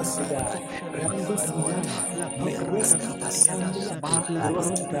 Randos iman, meroski asando ba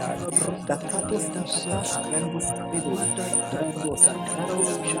aroski da, dakatos ipatash grandos kipedo,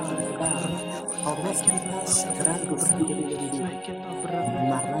 grandos iman ba, aroski tash grandos kipedo,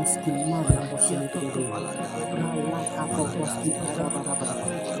 maranski man nando shinipedo, malaka poroski parabadabadaba,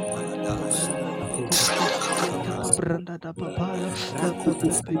 Branda da papaya,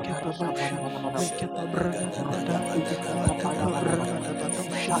 rakutus babosha, kiparabadabadabadaba, make up a branda da bada, rakaputu branda parabadabadabadaba, da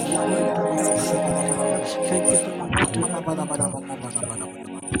badosha, manda palabadabadabadaba, papaya. Thank you for your goodness, our God.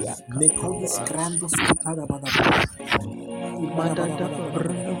 Mekodis grandos kiparabadabadaba. Manda da Ibarabadabadabadaba.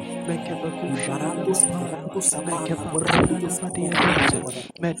 brando, make up a kusha da Ibarandos papaya, grandos make sapala up a branda da borakidos badia dose,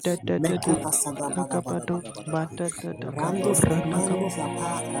 kiparabadabadaba. manda da Mekota sadabadabadabadaba. manda da Randos branda kimandos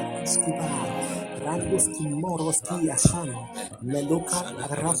apa ratus kibar. Randos kimoros ki ashan. Meloka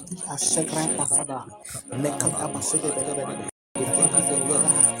raski ashekrata sada. Mekota bashede bedebedebe. We thank you for your word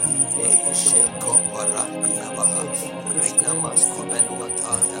that has come into us also, Lord.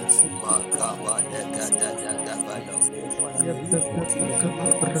 May we walk in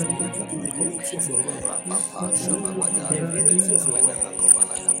the branda da reality of babosha, your word. May we walk in the reality of brandi. your word.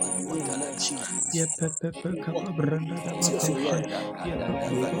 Oh, Lord Ye Jesus. pepe May we walk kapa in the branda da reality of your babosha. word. Ye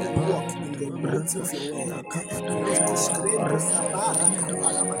papa May we papa walk da in da the reality branda. of your La word. kapa do Rostus shada kapa Credos branda da Abara badia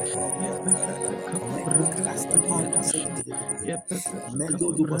Kapala dosa. Ye pepe kapa branda da Mekukras badia Kipanda dosa. Shedebedebe Ye pepe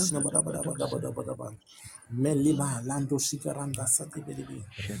Mendo kapa Duba branda da badosa. Shnabadabadabadabadabadaba Meliba Lando Shikaranda Satibedibi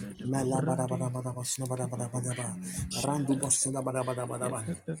Shada da babrandi. Melabadabadabadaba Shnabadabadabadaba Babosha Randu manda. Ye Boshnabadabadabadaba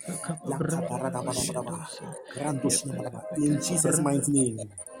pepe kapa La branda da badia Kaparadabadabadaba dosa. Randu Ye Shnabadaba. pepe In kapa Jesus' branda. mighty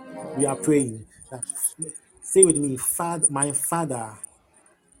name, we are praying. That, say with me, Father, my Father,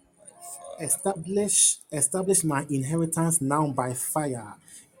 establish my inheritance now by fire.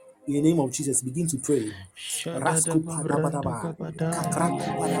 In the name of Jesus, begin to pray. Shada da Rasku babranda padabadaba, kabadaya.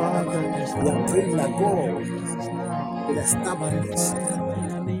 kakraku padabadaba. Father, We are establish praying that my God inheritance now will by establish fire in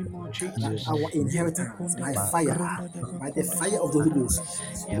the name of Jesus. our inheritance Yepekunda by fire, babranda da by the bakunda fire of the Holy Ghost.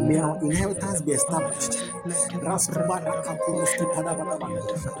 babranda. May our Yepelushka da inheritance be babaya. established. Leke Raskuba babranda da rakaporoski bakusha da da padabadaba.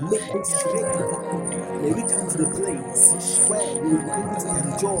 badiatanda. Lekos krekupara. Yepepepekundia da May we come to the bakabranda da place badosha. where we will be able to Makunda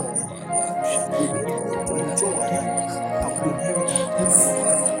da enjoy. babranda da badosha. We'll be able to enjoy Yetepekate our kabranda. inheritance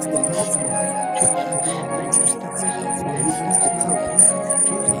Thank you for to the establishing in maximum. the name of Jesus. In the name May of you Jesus, establish our we'll be able to inheritance the now in place the name of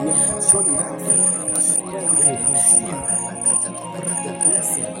Jesus. we are matured enough Makababranda da where we can badiatanda. receive the Yepepekakabranda da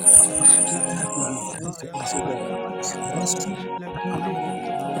blessings badiadosa. La that we papa intend to papaya. enjoy. Makabadabaya. La kunde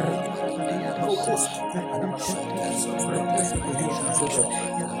kababranda da badiadosa. Metete Establish my kabranda inheritance, da O badosha. God.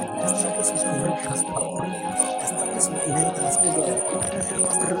 Yepetanda Establish my bakabroshka inheritance, da O God. babranda. Establish my Makababaya. inheritance, O God. Lekunda da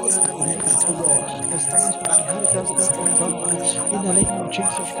Establish babranda my da inheritance, O badiatanda. God. Establish my inheritance now, O God. In the name of Rakapurustikiparabarabara.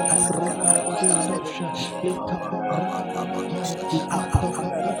 Jesus. Kababranda da badiadosha. Lekababranda da babaya.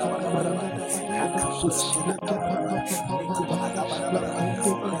 Makapapapakabranda da badiadosa. Lekapapapapapaya.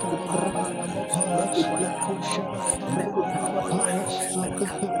 Lakunde bakababranda da babaya. Lakusha da babranda da babaya.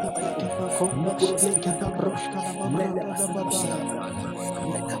 Lapepepepeti bakonda. Lekababroshka da babranda da badaya. Madadadadaya,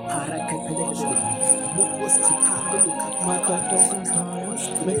 Mekababradadabadosha.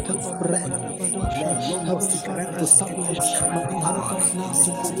 Heavenly Father, establish my inheritance now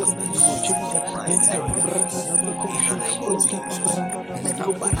in the name of Jesus. Ekababradadabakosha,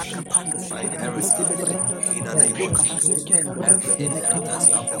 Lekababradadabadiadosha, My inheritance in the name of Lekababradadabakosha, Jesus. Every Lekababradadabakapa. inheritance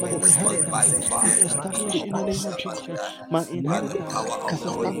you have My given to us by inheritance is fire. established in the name of Jesus. My By the inheritance power of is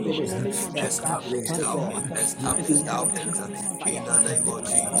the Holy established in Ghost. the name of Jesus. Establish My thou, inheritance is establish thou established in things the name of in Jesus. the name of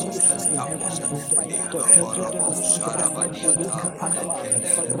Jesus. Establish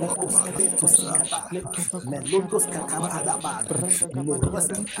Melontos Kakapadaba,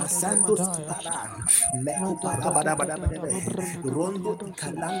 Moroski Asantos Kipara, Meko Parabadabadabadabe, Rondo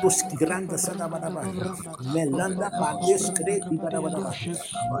Ikalandos Granda Sadabadaba, Melanda Bades Kreti Badabadaba,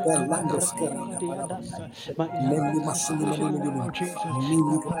 Belandos Kerata Badaba, Mendi Masuni in the name Mani, of Jesus.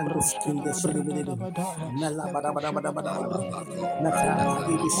 Mini Grandos Kinda Shilibidi, Mela Badabadabadabadaba, Naka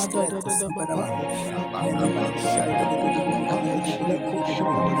Padi Discretus Badaba, Mendi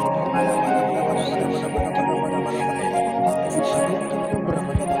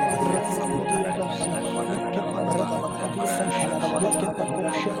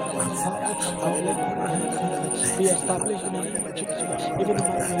Let my inheritance be established in the name of Jesus. Even in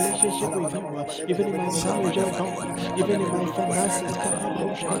my relationship with you, even in my marriage, oh God, even in my finances,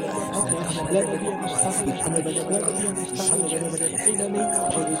 let there be an establishment. Let there be an establishment in the name of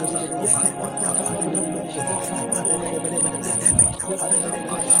Jesus. Establishment, oh God, establishment, oh God, in the name of Jesus.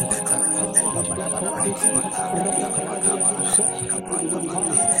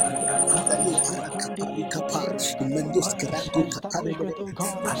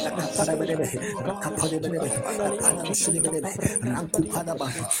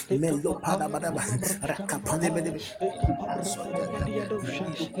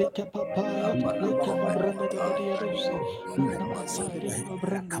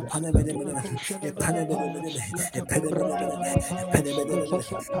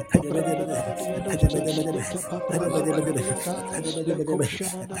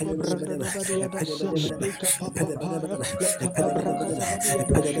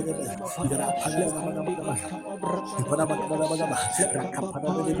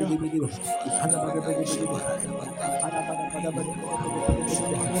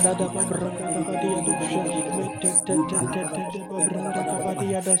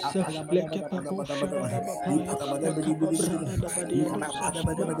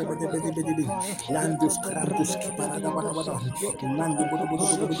 Landos Kratos Kiparada Nandi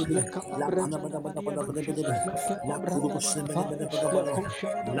La Panabada La Kurubushin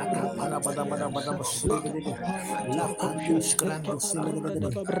La Caparabada La Pandus Grandos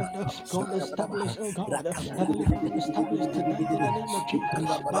God establish, oh God, that let it be established tonight in the name of Jesus.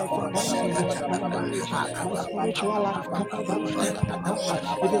 My finances, my marriage, my spiritual life,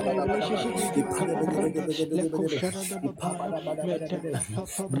 even my relationship with you,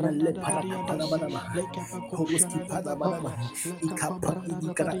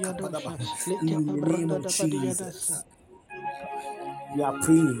 in the name of Jesus, we are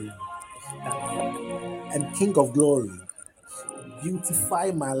praying. And King of Glory,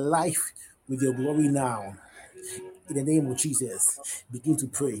 beautify my life with your glory now. In the name of Jesus, begin to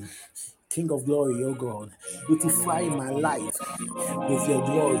pray. King of Glory, oh God, beautify my life with your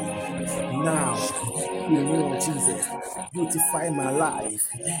glory now. In the name of Jesus, beautify my life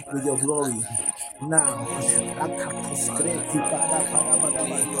with your glory now. King of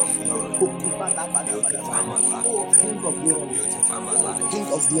glory, beautify my Oh, life, King of Glory. beautify my Oh, life. King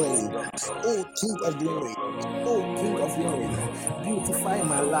of Glory. Yes, Lord. Oh, King of Yes, Lord. Glory. Oh, King of Yes, Glory. Lord. Beautify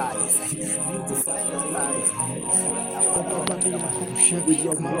my life. Beautify my life. With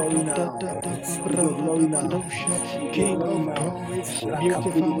your glory now. With your glory now. With your King glory of now. glory,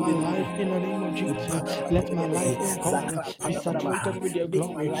 beautify my life in the name of Jesus. Let my life, oh God, be saturated with your Make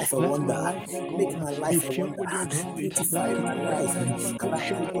my glory. life a Let my wonder. life, oh Make God, my be life a filled wonder. with your glory. Beautify my life.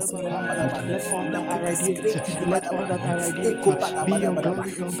 Let all that I radiate, let all that I radiate be your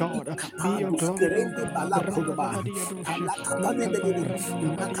glory, oh God. Be your glory, oh God.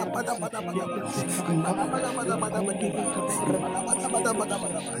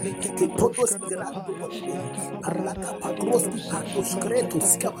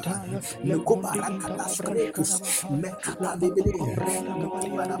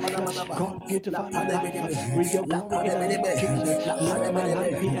 God, beautify my life with your glory in the name of Jesus. Let my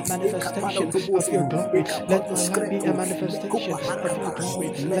life be a manifestation of your glory. Let my life be a manifestation of your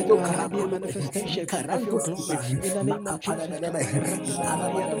glory. Let my life be a manifestation of your glory in the name of Jesus.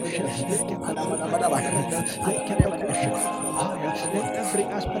 Let every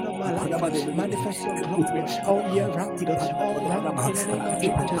aspect of my life manifest your glory all year round, all round in the name of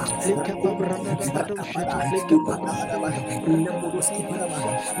Jesus.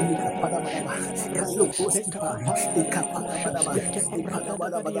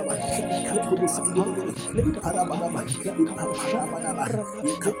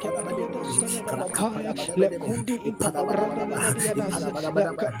 branda, Lekebadiada Sadabapaya, Lekundi Inkapabranda Badiadas,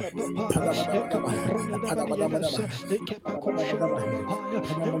 Lakapapaya, Ekapabranda Badiadas, Lekapakushana Bapaya,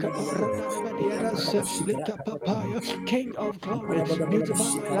 Ekapabranda Badiadas, Lekapapaya, King of glory,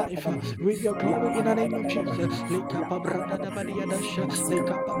 beautify my life with your glory in the name of Jesus. Lekapabranda Badiadas,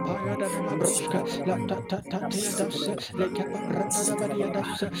 Lekapapaya Dababroska, Latatateadas, Lekapabranda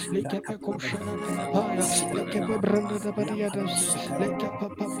Badiadas, Lekapakushana Bapaya, Lekapabranda Badiadas,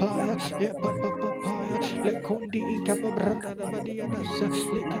 Lekapapaya, Epapapaya, Lekundi Inkapabranda Badiadas,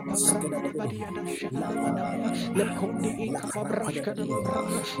 Lekapabranda Badiadas, Shadabadaya, Lekundi Inkapabrashka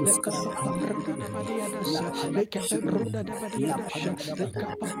Babranda, Lekapabranda Badiadas, Lekapabranda Badiadas,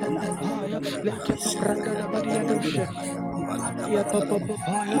 Lekapapapaya, Lekapabranda Badiadas, Ya papa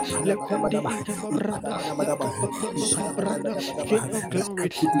papaya, lekondi inka babranda, branda, King of glory,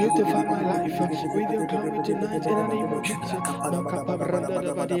 beautify my life with your glory tonight in the name of Jesus. Makapa branda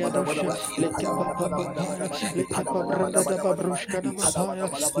da badia dasha, lekapa papaya, lekapa branda da babrushka da bapaya,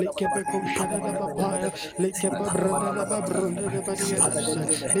 lekapa koshana da bapaya, lekapa branda da babrunda da badia dasa,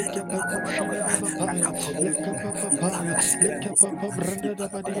 lekapa koshana da bapaya, lekapa papaya, lekapa branda da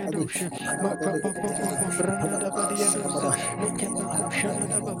badia dosha, makapa branda da badia dasa. Lekapakushana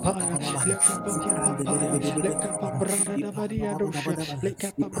da bapaya, lekapapapaya, lekapabranda da badia dosha,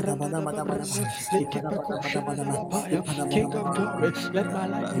 lekapabranda da babranda, lekapakushana da bapaya. King of glory, let my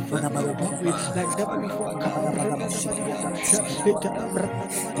life be filled with your glory like never before. Kapabranda da badia dosha, lekapabranda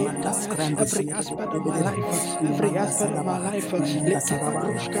da badia daya. Every aspect of my life, every aspect of my life,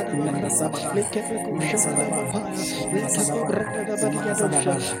 lekapabrushka da babranda, lekapakushana da bapaya, lekapabranda da badia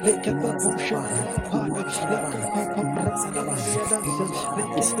dosha, lekapakushana da bapaya, lekapabranda da badia dasa,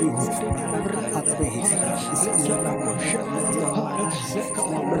 lekepekunde da babranda da bapaya, lekepakushana da bapaya,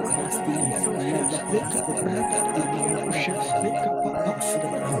 lekapabranda da badia dosha, lekapabranda da badia dosha, lekapapaya da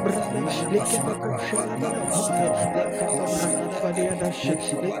babranda, lekepakushana da bapaya, lekapabranda da badia dasa,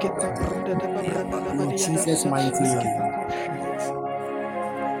 lekepabranda da babranda da In badia Jesus' dasa, mighty name. lekepakushana.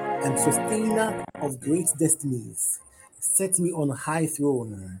 And sustainer of great destinies, set me on a high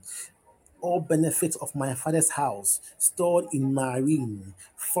throne. All benefits of my father's house, stored in marine,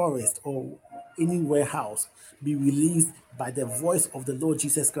 forest, or any warehouse, be released by the voice of the Lord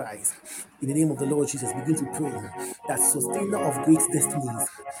Jesus Christ. In the name of the Lord Jesus, begin to pray that sustainer of great destinies,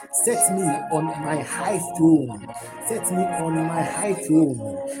 set me on my high throne. Set me on my high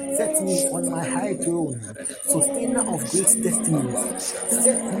throne. Set me on my high throne. Sustainer of great destinies,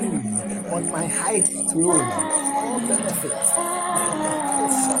 set me on my high throne. All benefits of my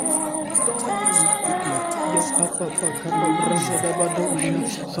father's house, stored in marine, Ya forest, papa be kapa released branda da by the badosha,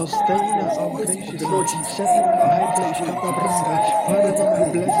 by the sustainer of voice of the graces, Lord Jesus. set me on a high Begin to place, pray. kapa branda. Wherever my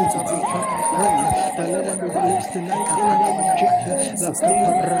blessings have been trapped, I pray that let them be released tonight in the name of Jesus. La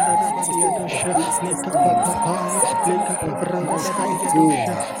kapa Sustainer, branda da badia sustainer of dosha, great le kapa destinies. papaya, Set le me kapa on my branda da high badia throne.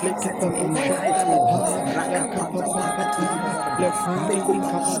 dosha, le Set kapa me on my pushana high da throne. bapaya, la kapa papaya, le fundi in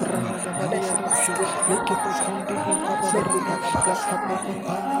kapa branda da badia dosha, le kapa kundi in kapa branda, la kapa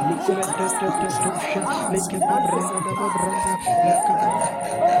papaya, le te te te dosha, le kapa branda da babranda, la kapa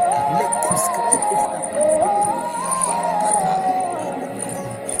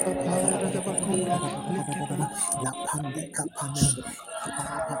papaya da bakunda, le kapa. La pande kapana.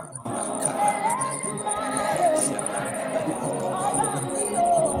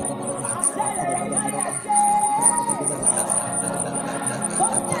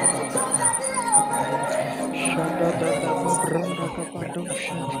 Shada da da ba branda ka ba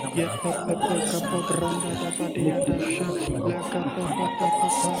dosha, ye pa pa pa ka pa branda da ba dia dasha, la ka pa pa pa pa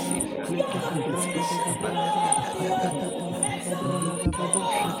pa ya, le ke pa branda da ba pa ya, la ka pa pa ya da ba branda da ba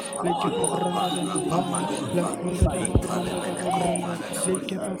dosha, le ke pa branda da ba pa ya, la kunda da ba branda da ba branda, le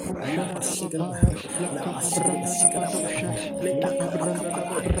ke pa kusha da da ba pa ya, la ka pa branda da ba dosha, le ke pa branda da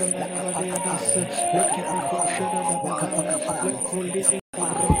ba branda da ba dia dasa, le ke pa kusha da da ba pa ya, la kundi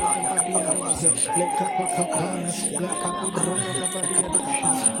Branda da badia dosa, leka pakapaya, leka branda da badia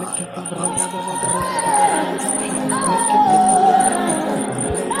dosha, leka branda da branda da badia dosha, leka pabranda da branda da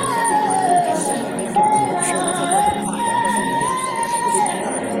badia dosha, leka pakoshana da branda da badia dosha, leka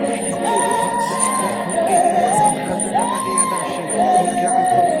pakoshana da bapaya, lekundi inka branda da badia dosha, leka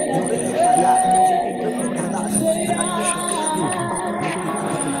papapaya, lekundi inka branda da badia dosha, leka pakoshana da bapaya, leka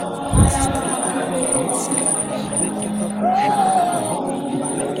papapaya, leka pakoshana da bapaya. Lekepakushana da babranda,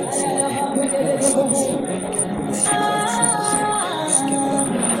 lekepakushana da babranda, lekepakundi ikabranda,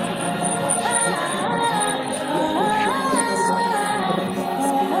 lekapapaya, lekushana da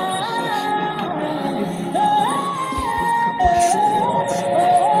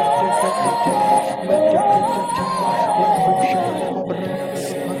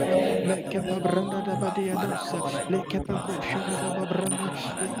Lekepa branda da badia dosa. Lekepa koshada da babranda.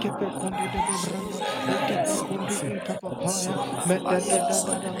 Lekepa kondi da babranda. Lekepa kondi inka papaya. Meda da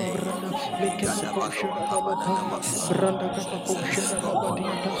babranda. Lekepa koshada da bapaya. Branda kapa koshada da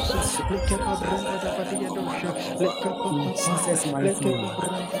badia dosa. Lekepa branda da badia dosa. Lekepa In papaya. Jesus' mighty Lekepa name.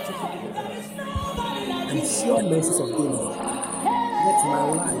 branda da badia. And sure mercies of David, let my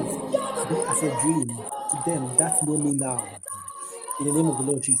life be as a dream to them that know me now. In the name of the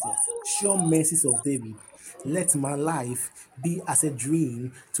Lord Jesus, sure mercies of David, let my life be as a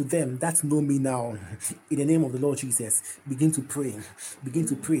dream to them that know me now. In the name of the Lord Jesus, begin to pray. Begin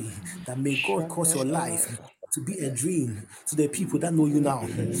to pray that may God cause your life Shandada. to be a dream to the people that know you now.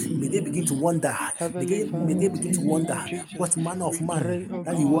 May they begin to wonder. Heavenly May they Father, begin in to the name wonder of Jesus, what manner of we man pray, oh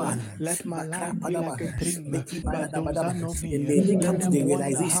that you God, are. let my life be Makrapadaba, like a dream, but those Mekibadabadaba. that know And me, may they let come to them the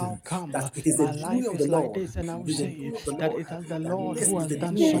wonder how realization come that it is the my doing life of the is like Lord. this, and I will It is the say doing of the that Lord. it is the That Lord this who is has the done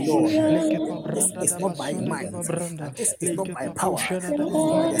doing of the so. Lord. Lekepa This branda is da not by basunda de might, babranda, and this is not by lekepa power, koshada da but it is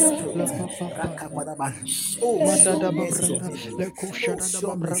by the bapaya, Spirit. la papa. Rakapadaba. Oh, sure Madada mercies of Babranda, David. Oh, Lekoshada da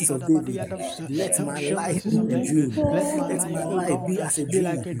sure mercies Babranda of da David. Badiados, Let oh, my sure life mercies be of a David. dream. Let my Let life, my oh life God, be as a be like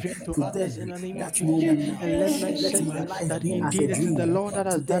dream a dream to to others in them the name of that know Jesus. me And now. let men Let say my life that be as a indeed it is the dream Lord that to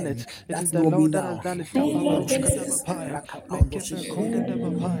has done them it. It that is the know me Lord that has now. done it. In the name of Kapabroshka da Jesus. Bapaya, Lekepe Konde da Rakapandoshike.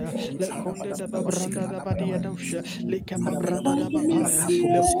 Bapaya, Lekonde da Babranda da Badiadosha, Lekepa Branda da Bapaya,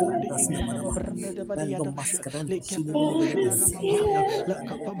 Lekonde Inka da Babranda da Badiadosha, Lekepe Koshada da Bapaya,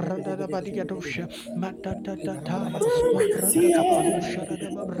 Lekapa Branda da Badiadosha, Matatataya, Mabranda Kapako Shada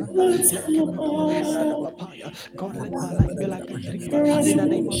da Babranda, Lekepeko Shada da Bapaya. God, let my life be like a dream in the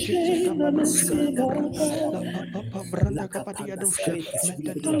name of Jesus. Kapabroshka da Babranda, La Papa Branda Kapadia Dosha,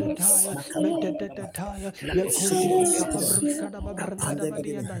 Metatataya, Metatataya, Lekondi in Kapabroshka da Babranda da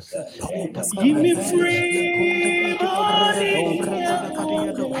Badia Dasa, Give me Ekapapapaya, Lekondi in Kapabranda da free. Babranda da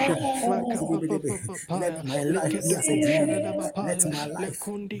Badia Dosha, Let Makapapapapaya, my life be as a Lekepeko Shada dream. da Let Bapaya, my life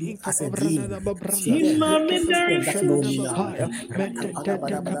Lekondi be in as a Kapabranda dream da to Babranda, them, Lekepeko to them that Shada know da me now. Bapaya, Metata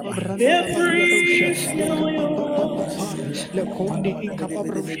Kapabranda da Get Badia free. Dosha, Lekapapapapaya, Lekondi in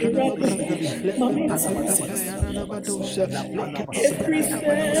Kapabroshka da Babranda, Lepepepepepe Ananabadosa, Get free. Lekepabranda da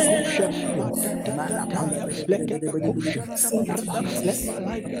Badiakusha, Matatataya, Lekepakusha da Babranda. Let my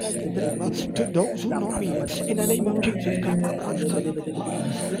life be like a dream to those who know me in the name of Jesus. Kapabroshka da Bapaya,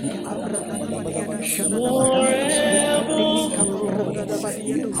 Lekepabranda da Badiada Shada da Badaya, Lekondi in Kapabranda da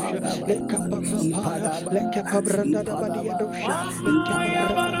Badiadosha, Lekapapapaya, Lekepabranda da Badiadosha,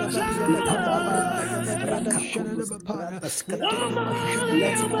 Lekepabranda da Badiada Kadababranda da Badiada Shada da Bapaya, Lekepakusha da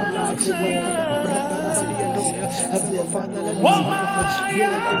Let my Bapaya, life Makadababranda be da as a Badiadoya. dream to Heavenly them that Father, know let me my now. life be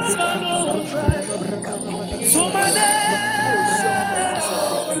like a dream. Kapabroshka da Babranda da So my Badiadosha, Oh, sure Makabranda da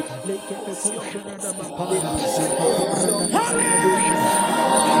mercies of Badiadosha, David. Oh, sure Lekepekosha da mercies of Bapaya, David. La Papa Oh, sure Branda da mercies of Badiadosha, David.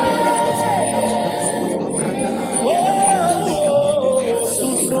 Makabranda da Babranda, La Papa Branda da Badiadosha,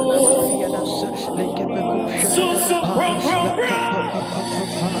 Lekapakosha da Babranda da Badiadasa, Lekepekosha da Bapaya, La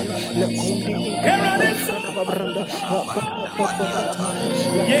Kapapapapaya, Lekundi in Kapabroshka da Babranda, La Papa La Kapabranda da Babranda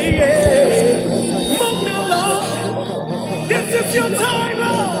da Badiadasa, La this Kapapapaya, is your La time,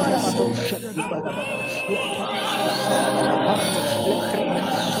 Kapabranda da Lord. Badosha da Babranda, La Kepekosha da Bapaya, La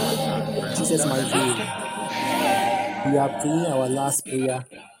Precasoli Jesus' Bidiatanda, mighty La name. Kepekosha. We are praying our last prayer.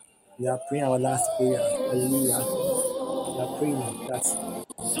 We are praying our last prayer. Hallelujah. We are praying that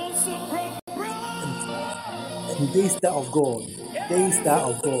day star of God, day star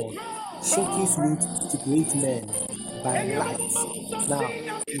of God, showcase me to great men by light. Now,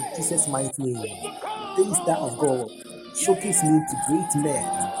 in Jesus' mighty name, day star of God, showcase me to great men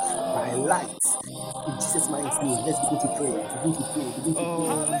by light. In Jesus' mighty name, let's begin to pray. Begin to pray. Begin to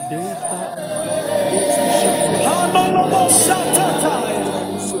pray. Oh, daystar of God, Day star of showcase God, me to great men in the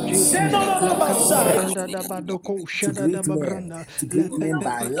name of showcase Jesus. me La capabranda da badoko to shada da great men, babranda. to La great men pepe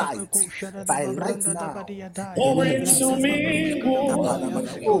by pepe light, peko shada da by light babranda da now, in the badiadaya. Pour name of La into Jesus. me, capabroshka da Lord.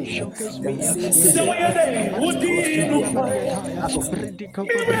 bapaya. Oh, God showcase there me is saying to Say here what great your men. name would that Kapabadiko God be, should shada da make Lord. badiataya. out of me Brediko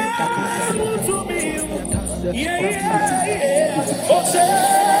that brediko which is not, brediko To me, bediatanda. yeah, that Brandika beauty yeah. into badiadosha. Oh, praise. La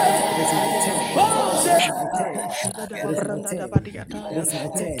capabranda It da is my badiadosha. turn. It is my Lekepeko turn. shada da It is my babranda da turn. It badiataya. is my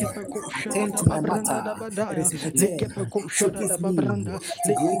turn. Lekepeko shada Attend da to my babranda matter. da It badaya. is my turn. Lekepeko shada da Showcase me babranda. to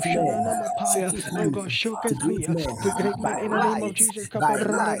Leko great shada men. da bapaya. Showcase Oh me God, to showcase great me men to great men by in the name of light. Jesus. By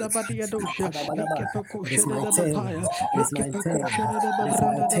Kapabranda da light. badiadosha. Lekepeko It is shada my da turn. bapaya. It is my Lekepeko turn. shada da It is my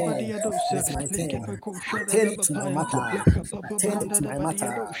babranda da turn. It badiadosa. is my turn. Lekepeko shada da Attend to my bapaya. matter. Lekapapa Attend branda to da my matter.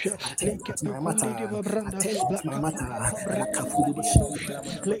 badiadosha. Attend to my Lekepekundi di matter. babranda. Attend to my matter. Lakapapa branda da badiadosha.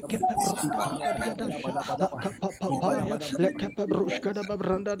 Lekepe branda da badiada dosha, la kapapaya, let kapabrushka da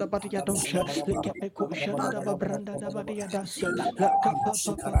babranda da badia dosha, let kapekosha da babranda da badia dasa, la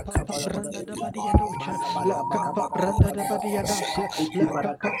kapapapa branda da badia dosha, la kapabranda da badia dasa, la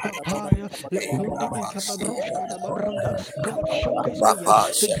kapapaya, let kundi in kapabrushka da babranda. God showcase me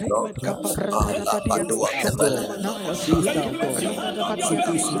the great man kapabranda da badia dosha na na manaya, let kapabranda da badia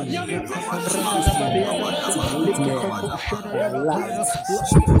dasa, la kapabranda da badia dasa, let kapekosha da bapaya, la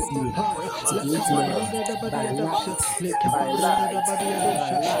kapapaya, let kapabranda da badia dasa, let kapabranda da badia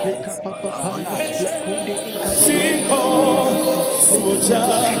dosha, let kapapaya, let kundi in kapabranda da badia dasa,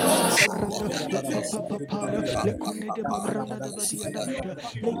 let kapekosha da babranda, la papapaya, let kundi de babranda da badia dosha,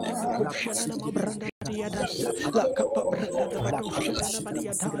 let kapekosha da babranda badia dasa, la kapabranda da badosha da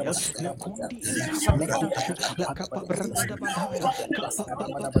badia daya, let kundi in kabadia dosha, la kapabranda da badaya,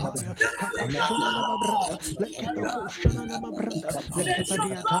 kapapapaya, kapashona da babranda, let kapekosha da babranda, let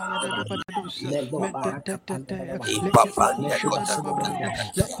kapadia daya da badadosa, medetete, let kapekosha da babranda,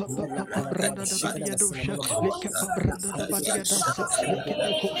 let papapabranda da badia dosha, let kapabranda da badia dasa, let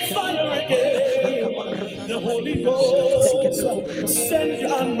kapekosha da bapaya, la kapabranda da badia dasa, let kapekosha da Send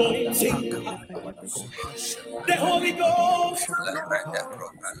your badia daya, anointing. yepepekosha. The Holy Ghost.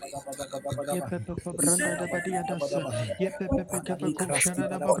 Yepepe branda da badia dasa. Yepepe kapa koshana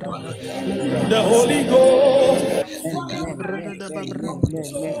da babranda. The Lekapa Holy branda da badia Ghost. dasa. Lekapa branda da babranda.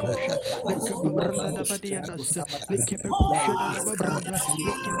 Lekepe kosha. Lekapa branda da badia dasa. Lekepe koshana da babranda.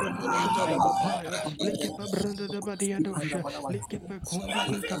 Lekepe koshana da bapaya. Lekepe branda da badia dosha. Lekepe kundi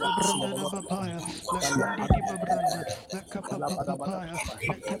inkapa branda da bapaya. La kundi di babranda. Lekapa papaya.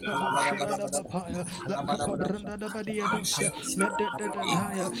 Lekepe koshana da bapaya. Lekapa branda da badia dosha.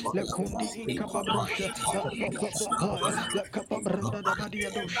 Medededaya. La kundi inkababrosha, la papapaya, la capabranda da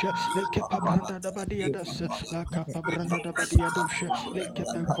badia dosha, le capabranda da badia das, la capabranda da badia dosha, le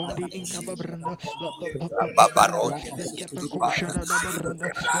capa kundi inkababranda, la papapabranda, le capa koshara da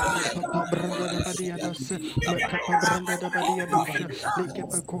babranda, la papabranda da badia das, la capabranda da badia dosha, le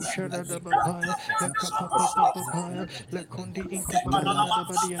capa koshara da bapaya, la capapapapaya, la kundi inkababranda da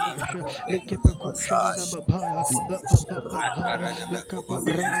badia dosha, le capa koshara da bapaya, la papapapaya, la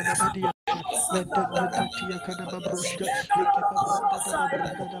capabranda da badia. Medetatia kada babrushka, leke babranda da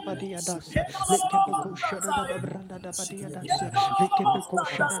babranda da badia dasa, leke pekoshada da babranda da badia dasa, leke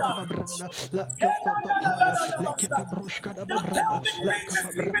pekoshada da babranda, la kapa papaya, leke pebrushka da babranda, la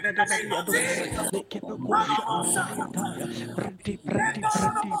kapa branda da badia dosha, leke pekoshada da badia daya, brenti,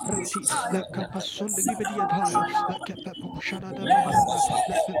 la kapa sonde di badia daya, la kepe poshada da babranda,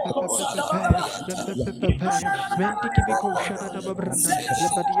 la pepepepepepeya, la pepepepeya, menti kipekoshada da babranda, la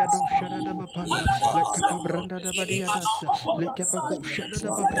badia dosha da bapanda, la capa branda da badia das, la capa koshada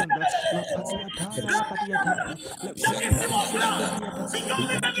da babranda, la padia taya, la kundi inka da badia das, da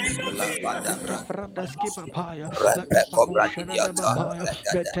badia dosha, la capranda skipa paya, la capa koshada da bapaya,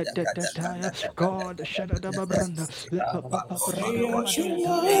 betetaya, God shada da babranda, la papa branda da badia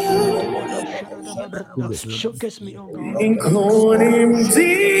taya, la capa koshada da babranda, showcase me, oh God, Including babranda,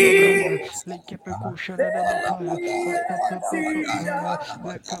 thee. la capa koshada da bapaya, la papa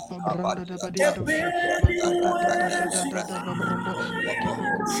la capa branda da badia dosha, la da babranda, la capa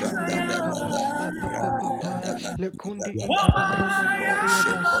koshada da bapaya, la papaya, la kundi inka babranda da badia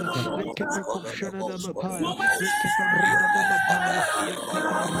dasa, la capa koshada da bapaya, la capa branda da bapaya, la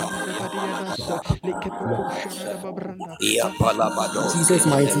capa branda da badia dasa, la capa koshada da babranda, la papa branda Jesus' da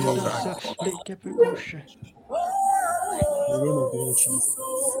mighty badia name. dasa, la capa kosha. In the name of the Lord Jesus.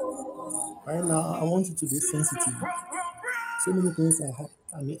 Right now, I want you to be sensitive. So many things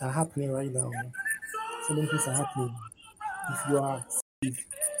are happening right now. So many things are happening. If you are saved,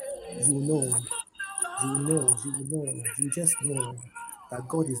 you know, you just know that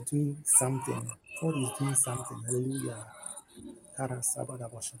God is doing something. God is doing something. Hallelujah.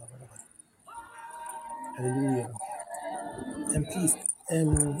 Hallelujah. And please,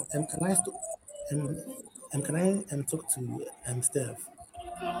 can I can I talk to Steph?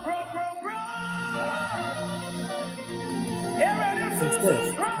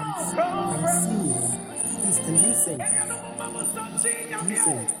 Steph, I'm seeing. Please, and do you think? Do you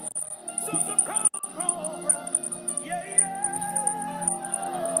think?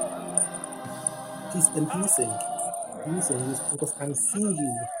 Please, and do you think? Do you think this? Because I'm seeing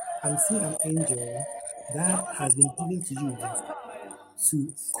you. I'm seeing an angel that has been given to you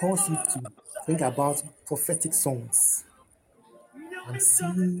to cause you to think about prophetic songs. I'm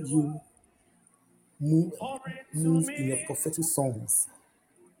seeing you move in your prophetic songs.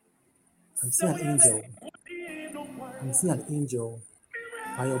 I'm seeing an angel. I'm seeing an angel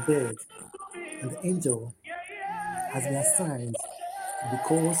by your bed, and the angel has been assigned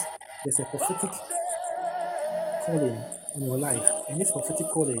because there's a prophetic calling on your life, and this prophetic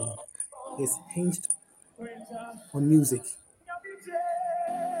calling is hinged on music.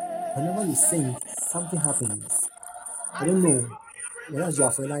 Whenever you sing, something happens. I don't know whether you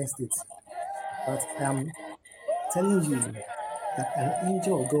have realized it, but I am telling you that an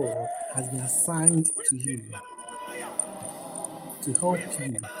angel of God has been assigned to you to help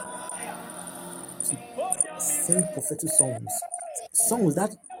you to sing prophetic songs. Songs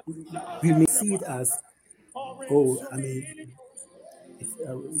that we may see it as, oh, I mean,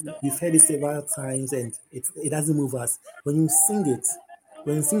 we've heard it several times and it doesn't move us. When you sing it,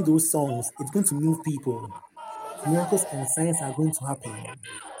 when you sing those songs, it's going to move people. Miracles and signs are going to happen.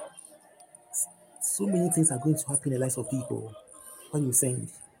 So many things are going to happen in the lives of people when you sing.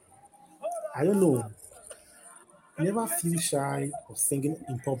 I don't know. Never feel shy of singing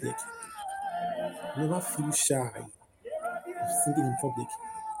in public. Never feel shy of singing in public.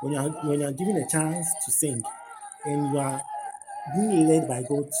 When you are given a chance to sing and you are being led by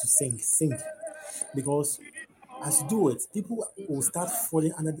God to sing, sing. Because as you do it, people will start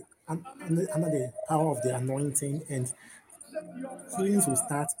falling under the power of the anointing, and healings will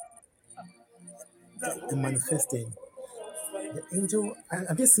start manifesting. The angel,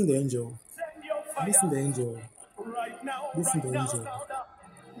 I've just seen the angel. I've just seen the angel. Listen the angel.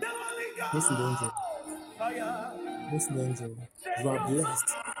 Listen the angel. Listen the angel. You are blessed.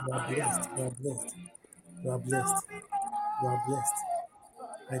 You are blessed. You are blessed. You are blessed. You are blessed.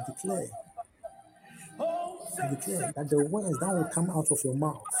 I declare, I declare that the words that will come out of your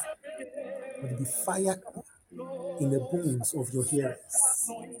mouth will be fire in the bones of your hearers.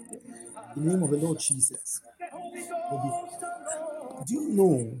 In the name of the Lord Jesus. Will be, do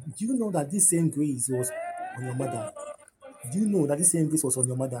you know that this same grace was on your mother? Do you know that this same grace was on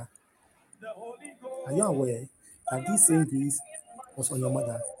your mother? Are you aware that this same grace was on your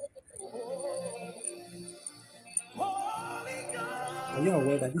mother? Are you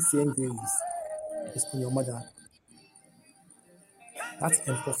aware that this same grace is on your mother? That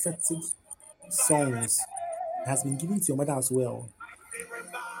and prophetic songs has been given to your mother as well.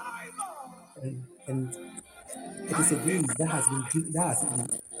 And it is a grace that has been given, that has been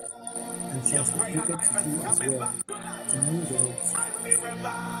and translated to you as well, to move in it,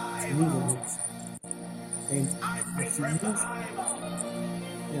 to move in it. And as you move,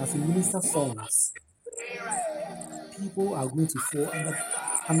 and as you minister songs, people are going to fall under.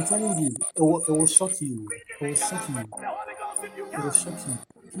 I'm telling you, it will shock you. It will shock you. It will shock you.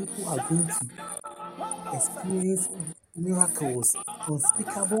 People are going to experience miracles,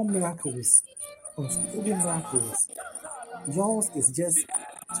 unspeakable miracles, unspeakable miracles. Yours is just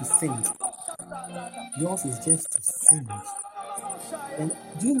to sing. Yours is just to sing. And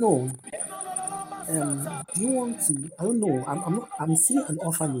do you know? Do you want to? I don't know. I'm not. I'm seeing an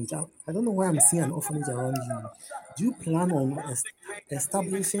orphanage. I don't know why I'm seeing an orphanage around you. Do you plan on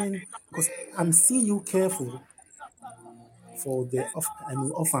establishing? Because I'm seeing you careful for the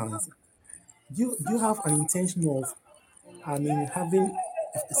orphans. Do you have an intention of, having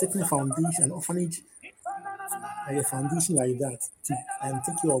a certain foundation, an orphanage, like a foundation like that to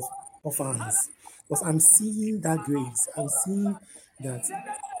take care of orphans? Because I'm seeing that grace. I'm seeing that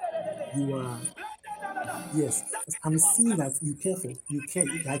you are. Yes, 'cause I'm seeing that you care for, you care,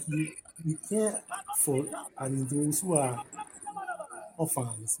 like you care for, those who are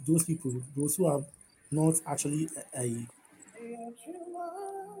orphans, those people, those who are not actually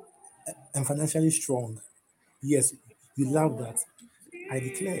and financially strong. Yes, you love that. I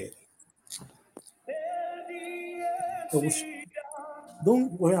declare,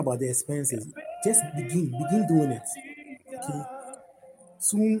 don't worry about the expenses. Just begin doing it. Okay,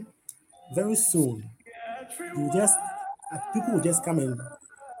 soon, very soon, you just people will just come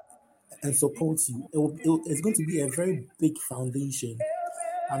and support you. It's going to be a very big foundation.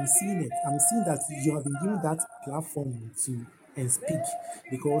 I'm seeing it. I'm seeing that you have been given that platform to and speak,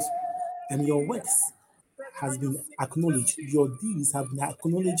 because your works has been acknowledged. Your deeds have been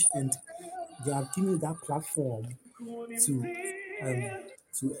acknowledged, and they have given you that platform to um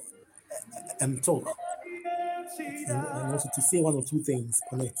to talk, and also to say one or two things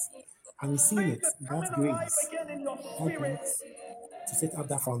on it. I'm seeing it. That grace to set up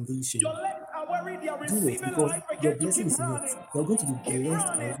that foundation. Do it, because your blessing is in it. You're going to be blessed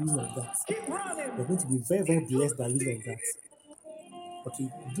by reason of that. You're going to be very, very blessed by reason of that. Okay,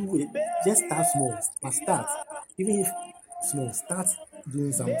 do it. Just start small, but start. Even if small, start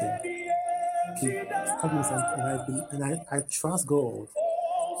doing something. Okay, start doing something. And I trust God.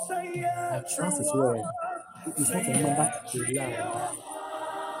 I trust His word. It's not a man that will lie.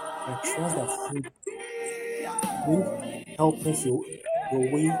 I trust that He will bring helpers your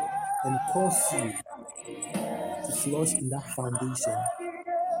way and cause you flourish in that foundation,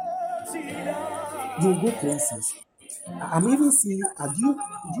 you'll go places. I'm even seeing, do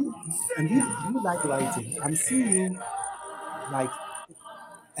you like writing? I'm seeing you like,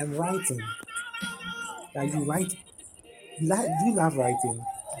 and writing, like you write, do you love writing?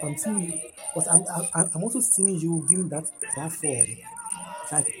 I'm seeing you, but I'm also seeing you giving that platform.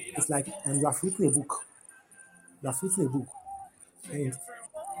 And you have written a book. You have written a book, and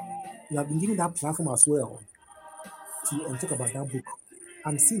you have been given that platform as well to and talk about that book.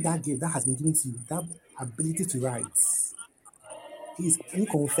 I'm seeing that gift that has been given to you, that ability to write. Please, can you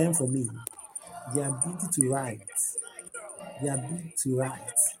confirm for me the ability to write? The ability to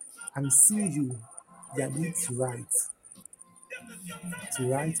write. I'm seeing you, the ability to write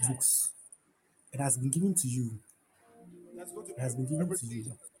books. It has been given to you. It has been given to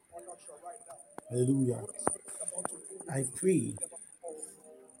you. Hallelujah. I pray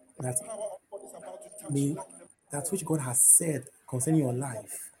that may that which God has said concerning your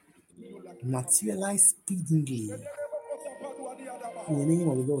life materialize speedily in the name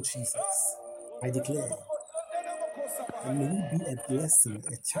of the Lord Jesus. I declare, and may you be a blessing,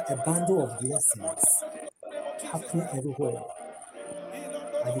 a bundle of blessings happening everywhere.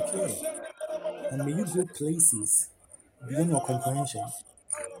 I declare, and may you go places beyond your comprehension.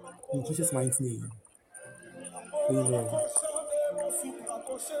 In Jesus' mighty name. Amen.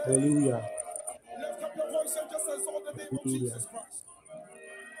 Hallelujah. Lift up your voice and just exalt the name of Hallelujah. Jesus Christ.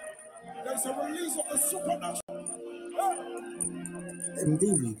 There's a release of the supernatural. And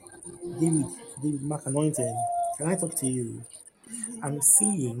David, Mark Anointing, can I talk to you? I'm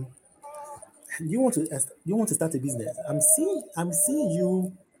seeing you want to start a business. I'm seeing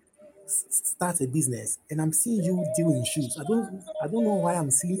you start a business, and I'm seeing you deal in shoes. I don't know why I'm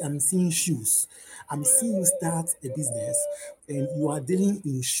seeing shoes. I'm seeing you start a business, and you are dealing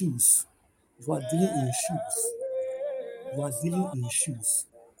in shoes. You are dealing in shoes. You are dealing in shoes.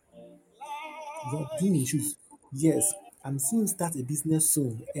 You are dealing in shoes. Yes, I'm seeing you start a business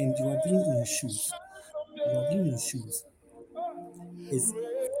soon, and you are dealing in shoes. You are dealing in shoes. It's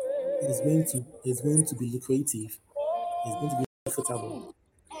it's going to be lucrative. It's going to be profitable.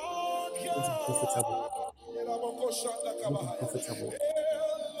 It's going to be profitable. It's going to be profitable.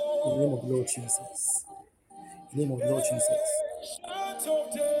 In the name of the Lord Jesus. In the name of the Lord Jesus.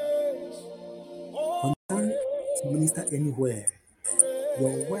 When you stand to minister anywhere,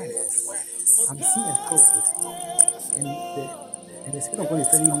 your words, I'm seeing a cord, and the Spirit of God is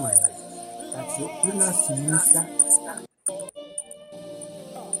telling me that your willingness to minister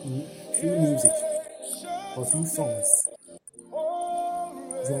through music or through songs,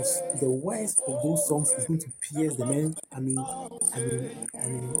 the words of those songs is going to pierce the men. And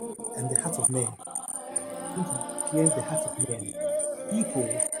the heart of men. It's going to pierce the heart of men. People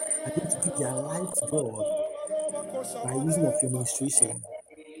are going to give their life to God by reason of your ministration.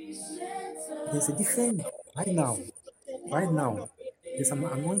 There's a different right now. Right now, there's an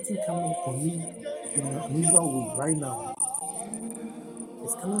anointing coming upon you in an unusual way. Right now,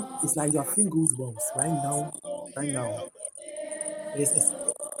 it's coming. It's like you're feeling goosebumps right now. Right now, it is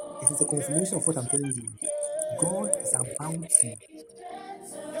a confirmation of what I'm telling you. God is about to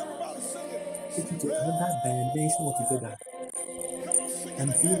take you to another dimension altogether.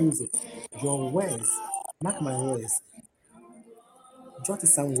 And through music, your words, mark my words, jot it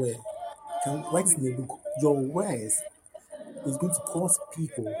somewhere. Can write it in a book. Your words is going to cause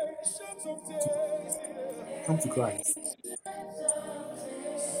people to come to Christ.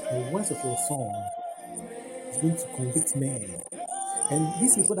 The words of your song is going to convict men. And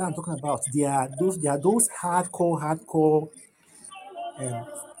these people that I'm talking about, they are those hardcore,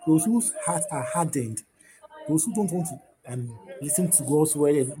 those whose hearts are hardened, those who don't want to listen to God's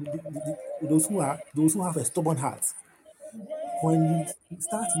word, those who have a stubborn heart. When you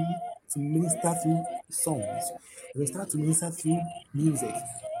start to minister through songs, when you start to minister through music,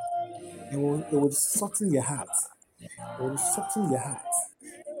 it will soften your heart. It will soften your heart.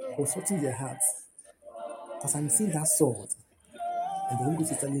 It will soften your heart. Because I'm seeing that sword, and the Holy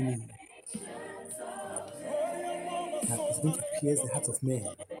Ghost is telling me that it's going to pierce the heart of men.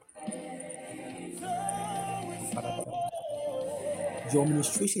 Your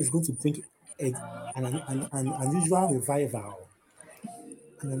ministration is going to bring an unusual revival.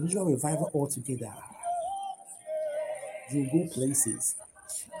 An unusual revival altogether. You go places.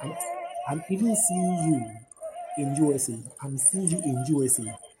 I'm, I'm even seeing you in USA. I'm seeing you in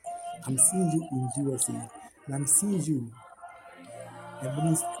USA. I'm seeing you in USA. And I'm seeing you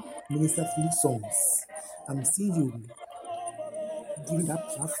minister through songs. I'm seeing you giving that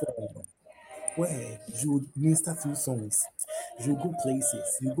platform where you would minister through songs. You go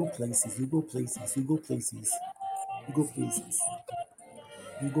places, you go places, you go places, you go places. You go places.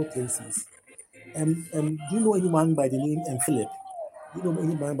 You go places. Do you know anyone by the name Philip? Do you know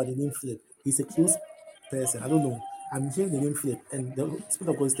anyone by the name Philip? He's a close person. I don't know. I'm hearing the name Philip, and the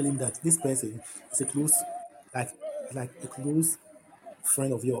Spirit of God is telling me that this person is a close, like, like a close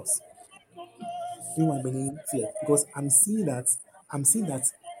friend of yours. Anyone by the name Philip? Because I'm seeing that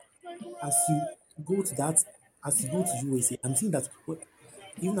as you go to that, as you go to USA, I'm seeing that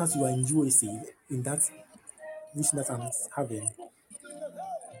even as you are in USA, in that vision that I'm having,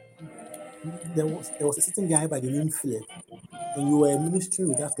 there was a certain guy by the name Philip, and you were ministering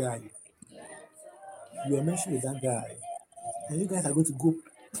with that guy. You were ministering with that guy, and you guys are going to go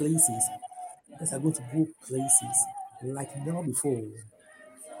places. You guys are going to go places like never before,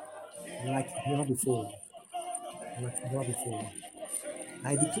 like never before, like never before.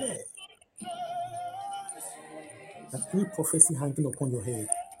 I declare that any prophecy hanging upon your head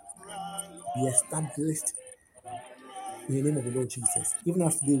be established in the name of the Lord Jesus. Even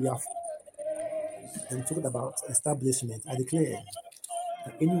as today we have talked about establishment, I declare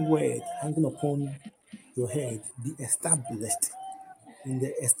that any word hanging upon your head be established in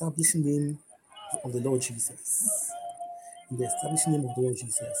the establishing name of the Lord Jesus. In the establishing name of the Lord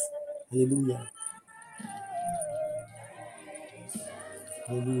Jesus. Hallelujah.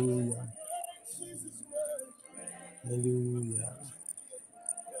 Hallelujah. Hallelujah.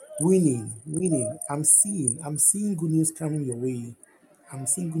 Winning. I'm seeing good news coming your way. I'm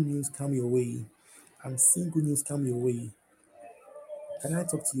seeing good news coming your way. I'm seeing good news coming your way. Can I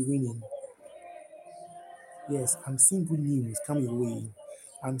talk to you, winning? Yes, I'm seeing good news coming your way.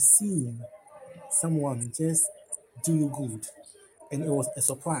 I'm seeing someone just do you good. And it was a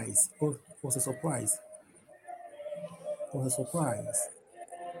surprise. It was a surprise. It was a surprise.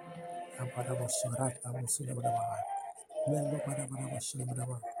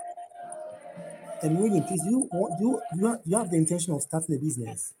 And winning, please, you have the intention of starting a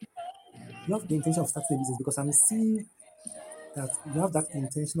business. You have the intention of starting a business because I'm seeing that you have that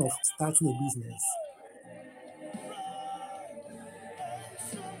intention of starting a business.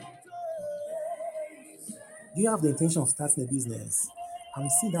 Do you have the intention of starting a business? I'm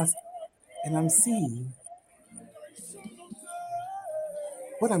seeing that, and I'm seeing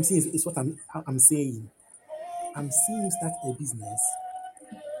what I'm seeing is what I'm saying. I'm seeing you start a business,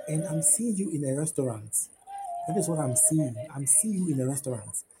 and I'm seeing you in a restaurant. That is what I'm seeing. I'm seeing you in a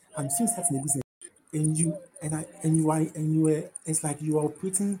restaurant. I'm seeing you starting a business, and you were. It's like you are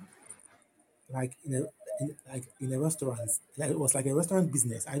operating like in a restaurant. Like it was like a restaurant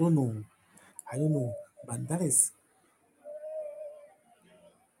business. I don't know, but that is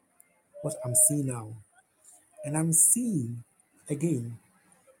what I'm seeing now. And I'm seeing again.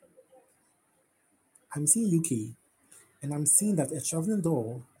 I'm seeing UK, and I'm seeing that a traveling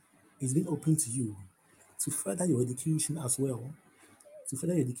door is being opened to you to further your education as well. To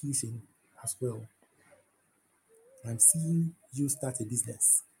further your education as well. I'm seeing you start a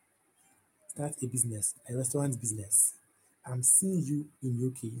business. Start a business, a restaurant business. I'm seeing you in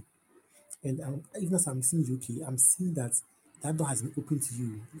UK. And even as I'm seeing UK, I'm seeing that that door has been opened to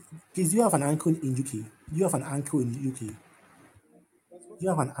you. Please, do you have an uncle in UK? Do you have an uncle in UK? Do you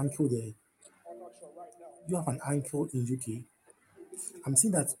have an uncle there? Do you have an uncle in UK? I'm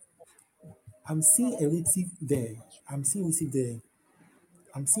seeing that. I'm seeing a relative there. I'm seeing a relative there.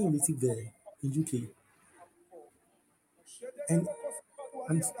 I'm seeing a relative there in UK. And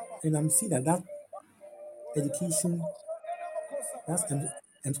I'm I'm seeing that education,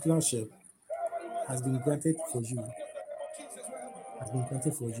 and scholarship has been granted for you. Has been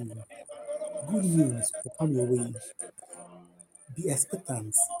granted for you. Good news will come your way. Be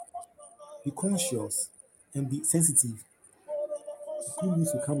expectant, be conscious, and be sensitive. Good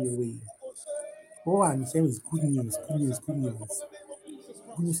news will come your way. All I'm hearing is good news, good news, good news.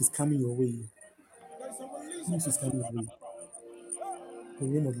 Good news is coming your way. Good news is coming your way. In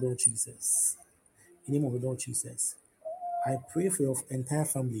the name of the Lord Jesus. In the name of the Lord Jesus. I pray for your entire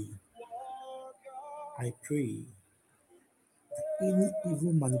family. I pray any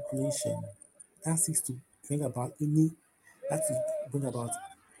evil manipulation that seeks to bring about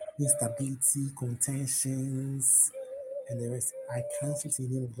instability, contentions, and the rest, I cancel it in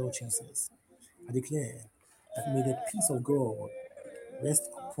the name of the Lord Jesus. I declare that may the peace of God rest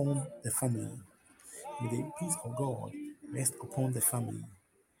upon the family. May the peace of God rest upon the family.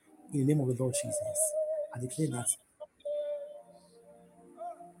 In the name of the Lord Jesus, I declare that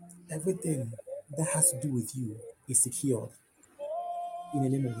everything that has to do with you is secured. In the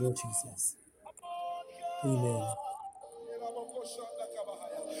name of the Lord Jesus. Amen.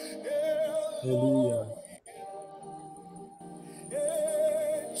 Hallelujah.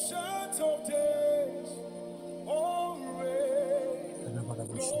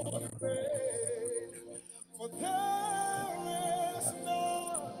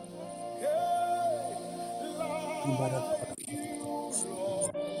 Imbada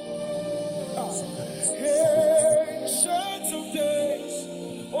Ancients of days,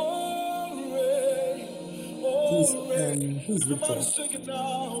 oh, reign, Please, oh, who is reign. Somebody Victor? sing it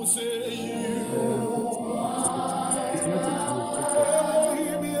now, say Victor. It's connected to you, Victor.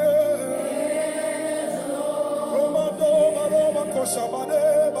 Elohim, yeah. Roma, doma, roma, kosha,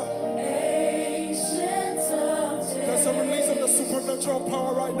 badeba. There's a release of the supernatural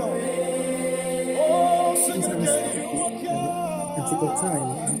power right now. Oh, sing Please, it okay, and take your again. time.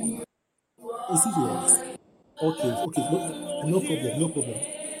 Is he here? Okay, no problem, no problem.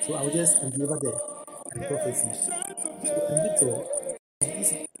 So I'll just deliver the prophecy. So, Victor,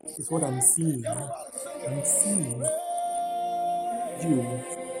 this is what I'm seeing. I'm seeing you Come on,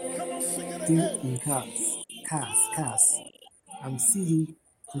 sing it deal again. in cars. I'm seeing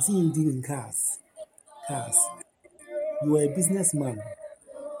you deal in cars. You are a businessman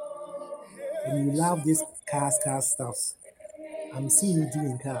and you love this car stuffs. I'm seeing you deal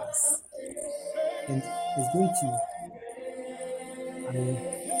in cars, and it's going to, I mean,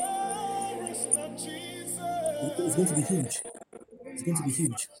 it's going to be huge. It's going to be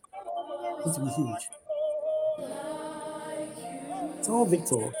huge. It's going to be huge. Tell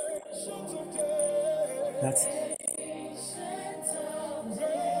Victor that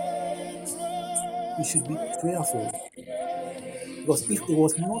he should be prayerful, because if it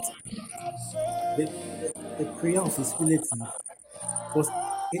was not the, the prayer of his relative, because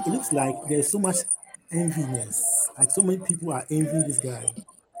it looks like there's so much enviness, like so many people are envying this guy.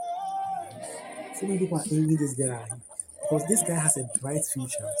 So many people are envying this guy because this guy has a bright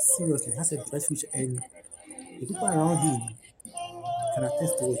future. Seriously, has a bright future, and the people around him can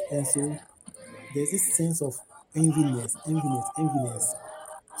attest to it. And so there's this sense of enviness.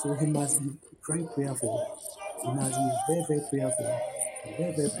 So he must be very prayerful. He must be very prayerful,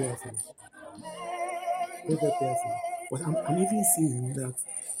 very prayerful, very prayerful. But I'm even seeing that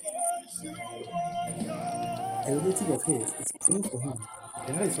a relative of his is praying for him,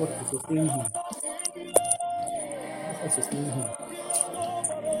 and that is what is sustaining him. That's what's sustaining him.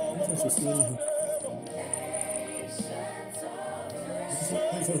 That's what's sustaining him.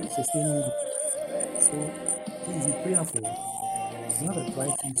 That's what's sustaining him. So please be prayerful. You have a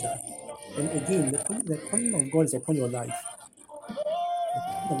bright future. And again, the calling of God is upon your life. The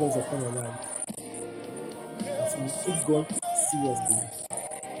calling of God is upon your life. As you take God seriously,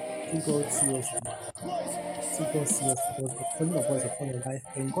 take God seriously, take God seriously, because the calling of God is upon your life,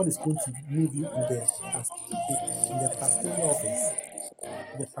 and God is going to move you in the pastoral office.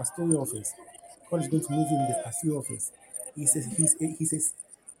 In the pastoral office, God is going to move you in the pastoral office. He says he's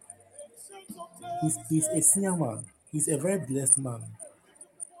a senior man. He's a very blessed man.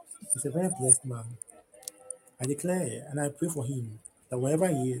 He's a very blessed man. I declare and I pray for him that wherever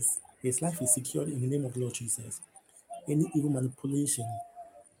he is, his life is secured in the name of the Lord Jesus. Any evil manipulation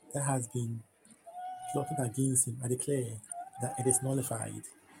that has been plotted against him, I declare that it is nullified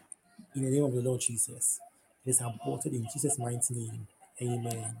in the name of the Lord Jesus. It is aborted in Jesus' mighty name.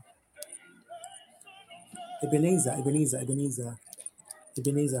 Amen. Ebenezer,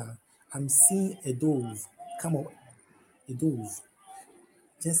 I'm seeing a dove. Come on, a dove.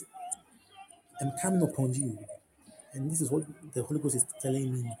 Just, I'm coming upon you. And this is what the Holy Ghost is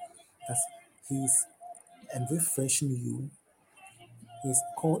telling me, that He's refreshing you.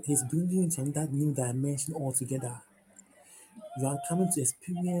 He's bringing you to that new dimension altogether. You are coming to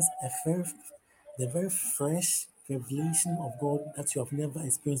experience the very fresh revelation of God that you have never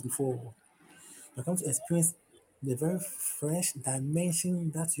experienced before. You are coming to experience the very fresh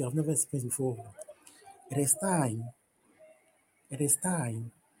dimension that you have never experienced before. It is time. It is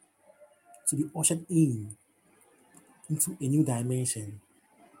time to be ushered into a new dimension.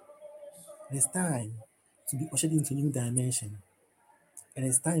 It is time to be ushered into a new dimension. It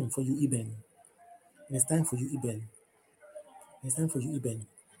is time for you, Eben. It is time for you, Eben. It is time for you, Eben.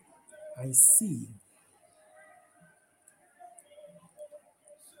 I see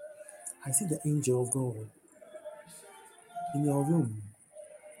the angel of God in your room.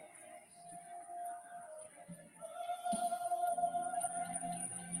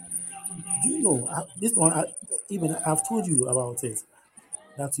 Do you know this one? Even I've told you about it,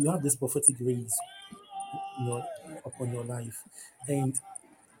 that you have this prophetic grace in upon your life, and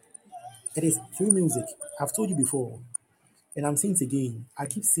it is through music. I've told you before, and I'm saying it again. I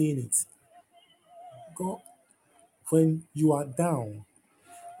keep saying it. God, when you are down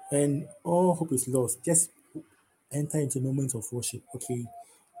and all hope is lost, just enter into moments of worship. Okay,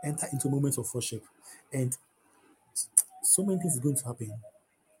 enter into moments of worship, and so many things is going to happen.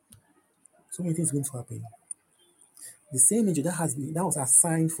 So many things are going to happen. The same angel that was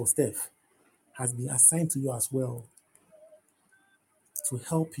assigned for Steph has been assigned to you as well to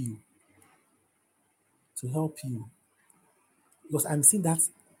help you, to help you. Because I'm seeing that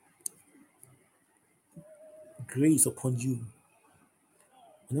grace upon you.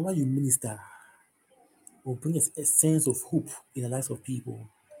 Whenever you minister, will bring a sense of hope in the lives of people.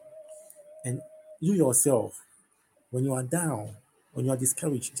 And you yourself, when you are down, when you are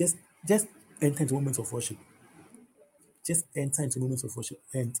discouraged, just enter into moments of worship. Just enter into moments of worship,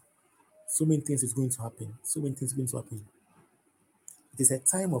 and so many things is going to happen. So many things are going to happen. It is a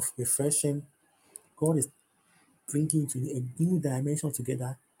time of refreshing. God is bringing to you a new dimension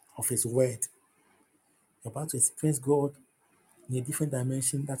together of His Word. You're about to experience God in a different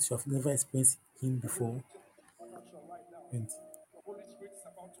dimension that you have never experienced Him before. And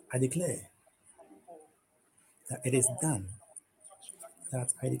I declare that it is done.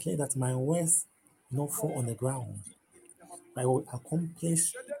 That I declare that my words will not fall on the ground. I will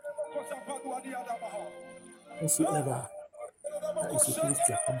accomplish whatsoever that is supposed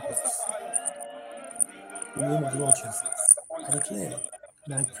to accomplish. In the name of the Lord Jesus, I declare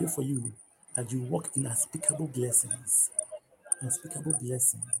and I pray for you that you walk in unspeakable blessings. Unspeakable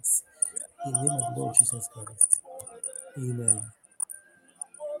blessings. In the name of the Lord Jesus Christ. Amen.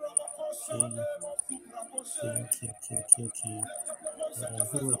 Okay.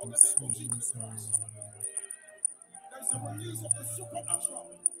 Who else?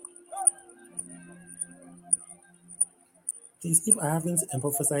 Please, if I haven't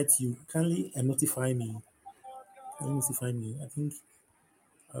prophesied to you, kindly notify me. Notify me. I think.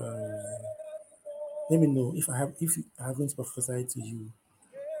 Let me know if I haven't prophesied to you.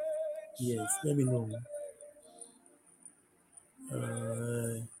 Yes, let me know.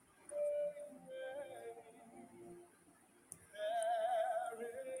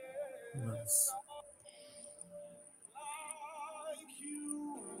 Yes.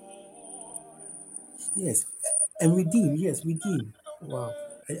 Yes, and redeem. Yes, redeem. Wow,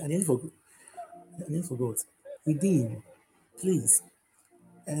 I nearly forgot. I nearly forgot. Redeem, please.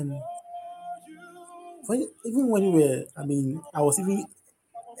 Um, even when you were, I was even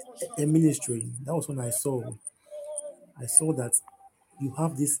a ministry. That was when I saw. I saw that you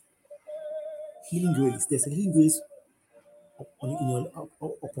have this healing grace. There's a healing grace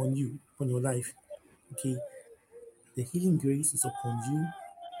upon you, upon your life. Okay, the healing grace is upon you,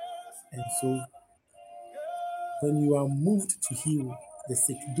 and so when you are moved to heal the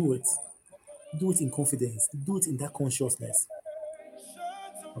sick, do it. Do it in confidence. Do it in that consciousness.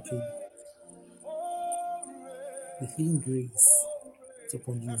 Okay, the healing grace is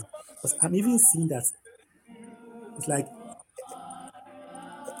upon you. Because I'm even seeing that it's like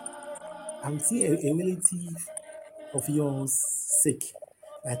I'm seeing a relative of yours sick,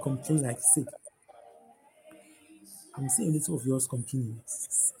 like complaining like sick. I'm seeing a little of yours complaining,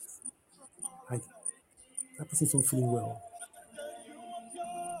 like that person's not feeling well.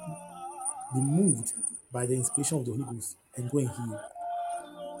 Be moved by the inspiration of the Holy Ghost and go and heal.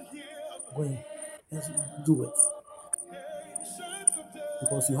 Go and do it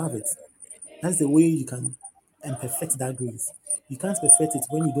because you have it. That's the way you can and perfect that grace. You can't perfect it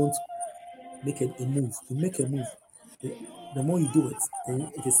when you don't make a move. You make a move. The more you do it,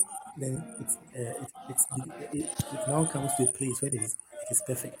 it now comes to a place where it is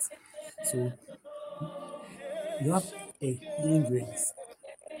perfect. So you have a healing grace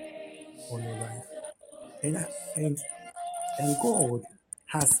on your life, and and God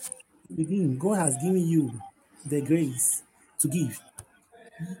has given you the grace to give.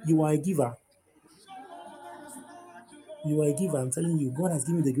 You are a giver. You are a giver. I'm telling you, God has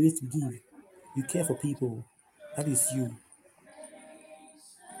given you the grace to give. You care for people. That is you.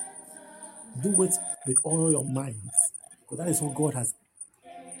 Do it with all your minds. Because that is what God has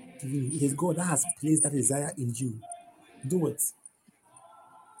given you. It is God that has placed that desire in you. Do it.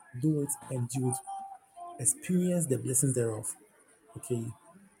 Do it, and you will experience the blessings thereof. Okay.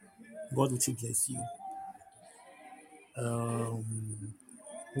 God will bless you.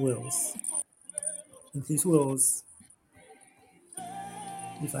 Who else? And please, who else?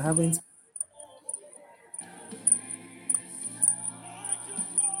 If I haven't,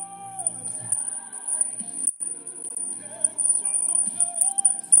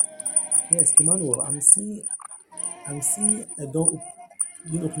 yes, Emmanuel, I'm seeing a door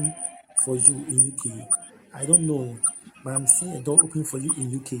being open for you in UK. I don't know, but I'm seeing a door open for you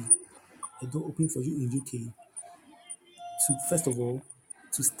in UK. A door open for you in UK to first of all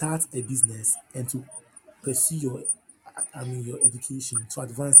to start a business and to pursue your education, to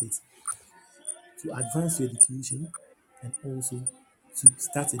advance it, to advance your education, and also to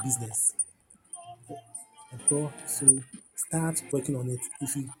start a business. A door, so start working on it.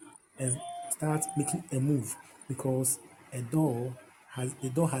 If you and start making a move because the door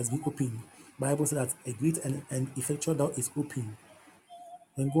has been opened. Bible says that a great and effectual door is open.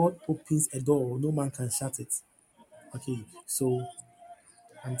 When God opens a door, no man can shut it. Okay, so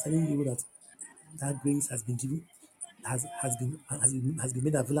I'm telling you that that grace has been given, has been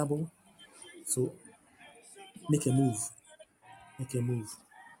made available. So make a move, make a move,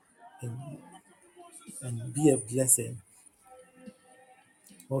 and, and be a blessing.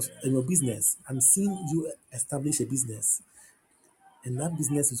 Also, in your business, I'm seeing you establish a business, and that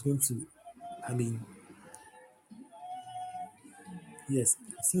business is going to, I mean, yes,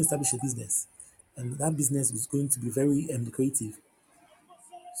 I'm seeing you establish a business, and that business is going to be very lucrative.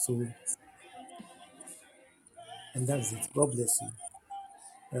 So, and that's it. God bless you.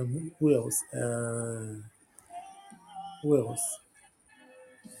 Who else? Who else?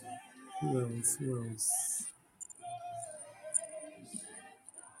 Who else? Who else?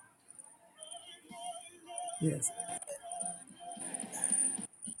 Yes.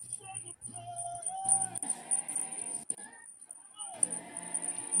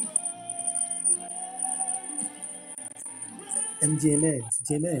 And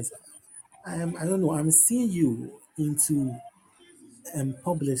James, I don't know. I'm seeing you into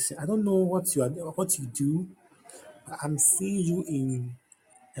publishing. I don't know what you do. But I'm seeing you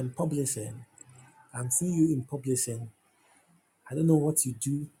in publishing. I'm seeing you in publishing. I don't know what you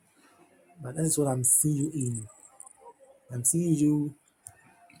do, but that is what I'm seeing you in. I'm seeing you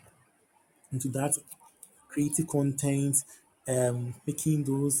into that creative content, making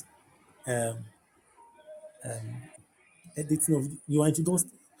those editing of you are into those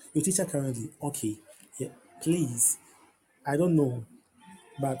your teacher currently. Okay, yeah, please. I don't know,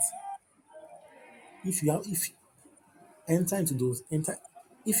 but if enter into those enter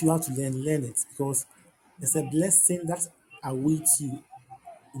if you have to learn it because there's a blessing that awaits you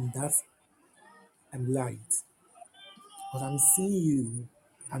in that light. But I'm seeing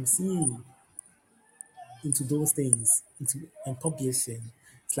you into those things, into and publishing.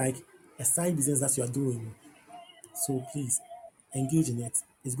 It's like a side business that you are doing. So please engage in it.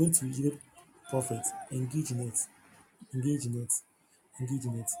 It's going to yield profit. Engage in it. Engage in it. Engage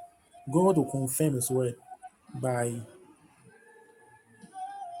in it. God will confirm his word by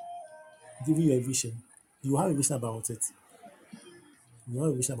giving you a vision. You have a vision about it. You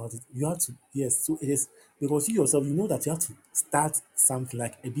have a vision about it. You have to, yes. So it is because you yourself, you know that you have to start something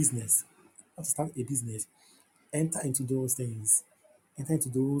like a business. You have to start a business. Enter into those things. Enter into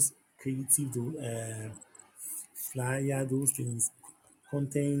those creative, flyer, those things,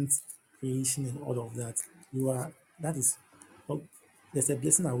 content creation, and all of that. You are that is. Well, there's a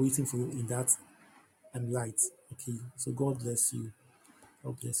blessing awaiting for you in that and light. Okay, so God bless you.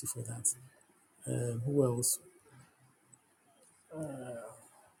 God bless you for that. Who else?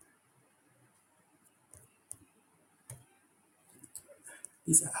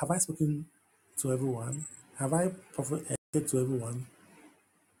 Have I spoken to everyone? Have I propheted to everyone?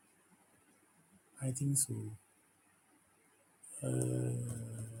 I think so.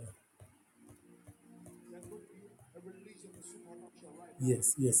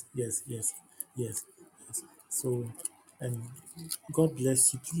 Yes, yes, yes, yes, yes, yes. So, and God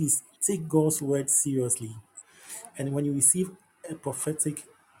bless you. Please take God's word seriously. And when you receive a prophetic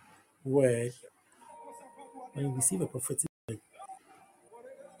word, when you receive a prophetic word,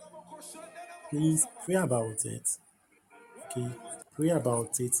 please pray about it. Okay, pray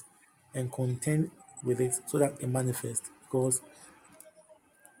about it and contend with it so that it manifests. Because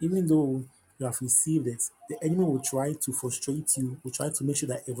even though you have received it, the enemy will try to frustrate you, will try to make sure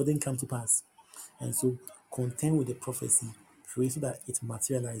that it wouldn't come to pass. And so contend with the prophecy, pray so that it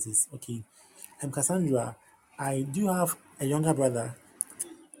materializes. Okay. Cassandra, I do have a younger brother.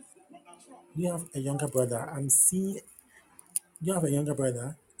 Do you have a younger brother? I'm seeing you have a younger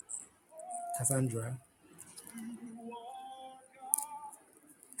brother, Cassandra.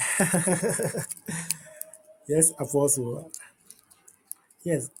 Yes, Apostle.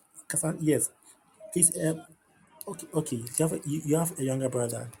 Yes, Cassandra. Yes. Please, okay, okay. You have a younger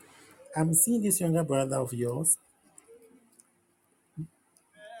brother. I'm seeing this younger brother of yours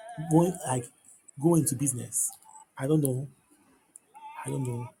going like go into business. I don't know. I don't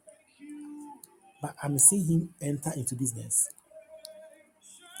know. But I'm seeing him enter into business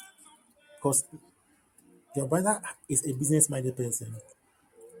because your brother is a business-minded person.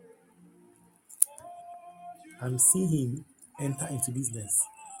 I'm seeing him enter into business.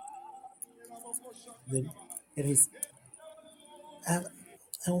 Then it is, and,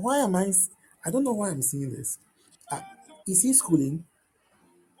 and why am I? I don't know why I'm seeing this. Uh, is he schooling?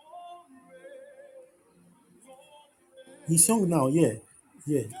 He's young now. Yeah,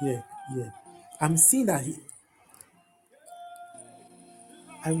 yeah, yeah, yeah. I'm seeing that he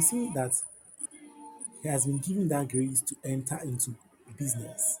has been given that grace to enter into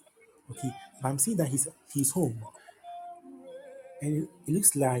business. Okay, but I'm seeing that he's home, and it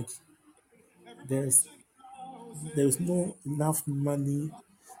looks like there's there's no enough money.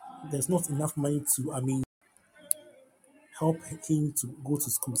 There's not enough money to help him to go to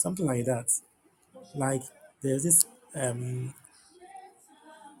school, something like that. Like there's um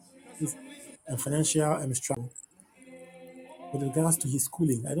this financial struggle with regards to his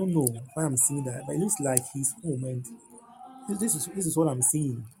schooling. I don't know why I'm seeing that, but it looks like he's home, and this is what I'm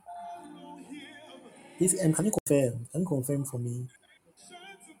seeing. This can you confirm? Can you confirm for me?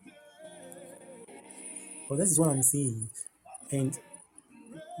 Well, this is what I'm seeing, and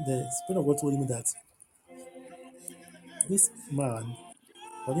the Spirit of God told me that this man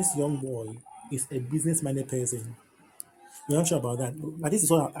or this young boy is a business-minded person. You're not sure about that, but this is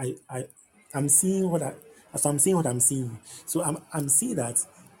what I'm seeing. So I'm seeing what I'm seeing. So I'm seeing that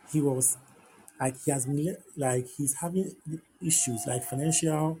he was like he has been like he's having issues like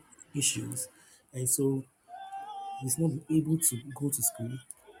financial issues, and so he's not able to go to school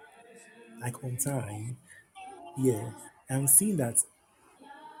like on time. Yeah, I'm seeing that.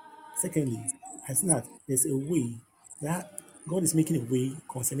 Secondly, I see that there's a way that God is making a way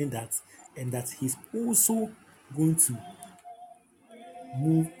concerning that, and that He's also going to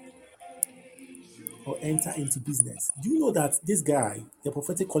move or enter into business. Do you know that this guy, the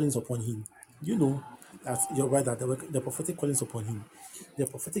prophetic callings upon him? Do you know that you're right that the prophetic callings upon him, the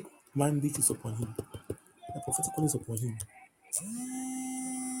prophetic mandate is upon him, the prophetic callings upon him,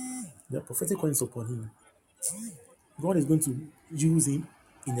 the prophetic callings upon him. God is going to use him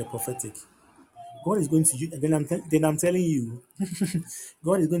in the prophetic. God is going to use, then I'm telling you,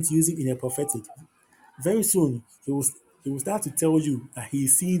 God is going to use him in a prophetic. Very soon, he will start to tell you that he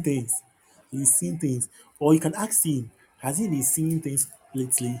is seeing things. He is seeing things. Or you can ask him, has he been seeing things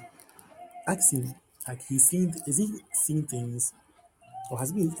lately? Ask him, like is he seeing things? Or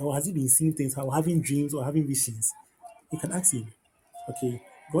has he been seeing things or having dreams or having visions? You can ask him. Okay.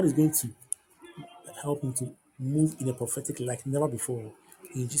 God is going to help him to move in a prophetic like never before.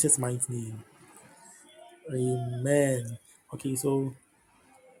 In Jesus' mighty name. Amen. Okay, so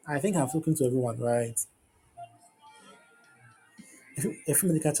I think I've spoken to everyone, right? A few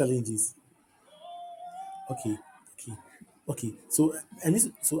medical challenges. Okay, okay, okay. So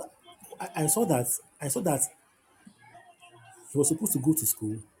I saw that he was supposed to go to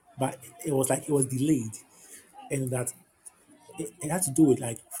school, but it was like it was delayed, and that it had to do with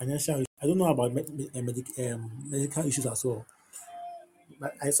like financial. I don't know about medical issues as well,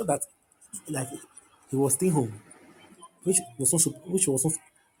 but I saw that like he was staying home, which was not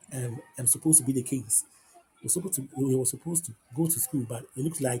supposed to be the case. He was supposed to go to school, but it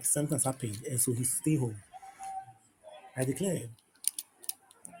looks like something's happened, and so he's staying home. I declare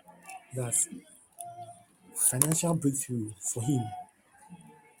that financial breakthrough for him,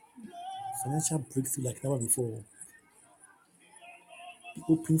 financial breakthrough like never before, be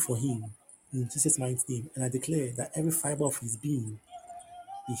open for him in Jesus' mighty name. And I declare that every fiber of his being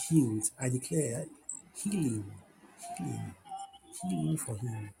be healed. I declare healing, healing, healing for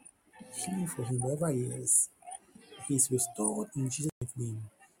him, healing for him wherever he is. He's restored in Jesus' name.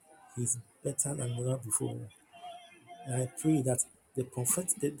 He's better than ever before. And I pray that the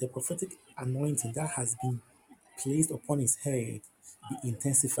prophetic anointing that has been placed upon his head be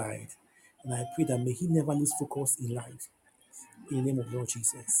intensified. And I pray that may he never lose focus in life. In the name of Lord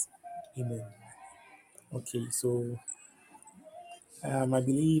Jesus. Amen. Okay, so I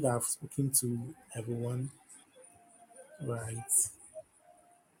believe I've spoken to everyone. Right.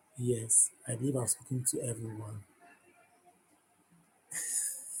 Yes, I believe I've spoken to everyone.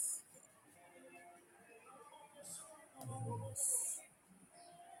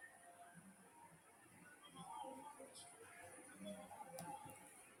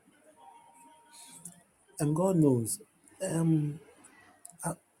 And God knows. Um,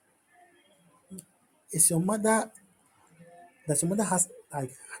 uh, is your mother, does your mother has like,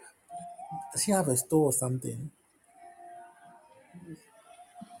 does she have a store or something?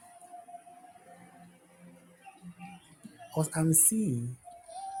 Because I'm seeing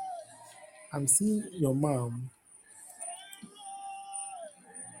your mom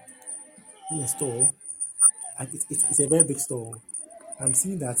in a store, and it's a very big store. I'm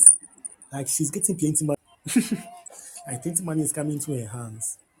seeing that, like, she's getting plenty money. Like, plenty money is coming into her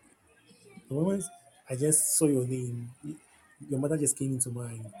hands. The moment I just saw your name, your mother just came into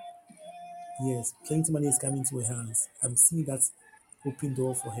mind. Yes, plenty money is coming to her hands. I'm seeing that open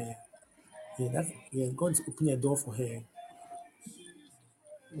door for her. Yeah, God is opening a door for her.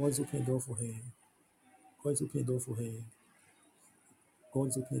 God is opening a door for her. God is opening a door for her. God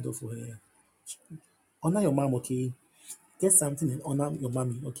is opening a door for her. Honor your mom, okay? Get something and honor your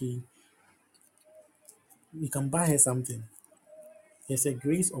mommy, okay? You can buy her something. There's a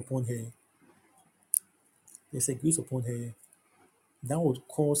grace upon her. There's a grace upon her that would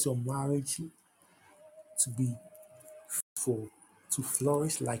cause your marriage to be full, to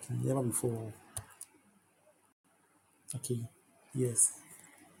flourish like never before. Okay, yes,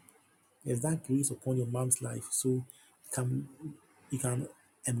 there's that grace upon your mom's life. So you can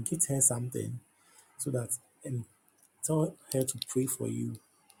get her something so that tell her to pray for you.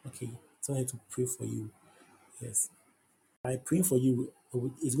 Okay, tell her to pray for you. Yes, by praying for you,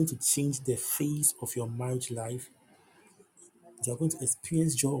 it's going to change the face of your marriage life. You're going to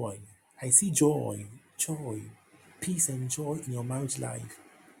experience joy. I see joy, peace and joy in your marriage life.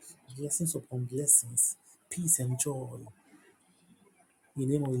 Blessings upon blessings, peace and joy. In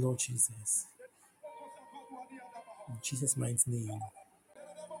the name of the Lord Jesus. In Jesus' mighty name.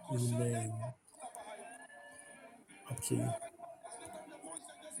 Amen. Okay.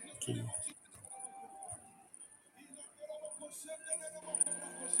 Okay.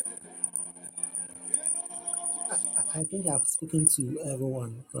 I think I've spoken to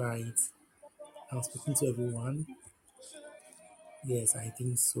everyone, right? I've spoken to everyone. Yes, I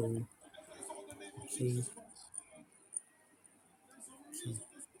think so. Okay. Okay.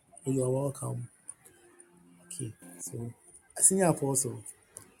 Oh, you are welcome. Okay. So, Senior Apostle.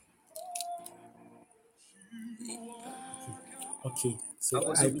 Okay. So I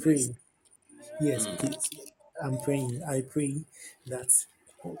Apostle, pray. please. Yes. Okay. So I'm praying. I pray that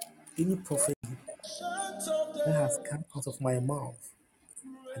any prophet that has come out of my mouth,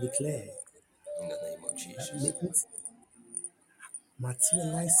 I declare In the name of that Jesus. may it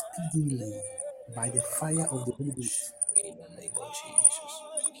materialize speedily by the fire of the Holy Ghost. In the name of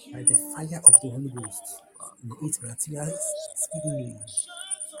Jesus. By the fire of the Holy Ghost. May it materialize speedily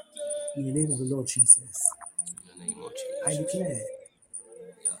in the name of the Lord Jesus. In the name of I Jesus. declare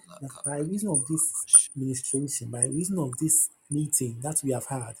that by reason of this ministration, by reason of this meeting that we have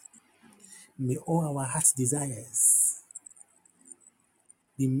had, may all our heart's desires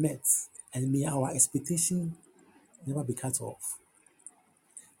be met and may our expectation never be cut off.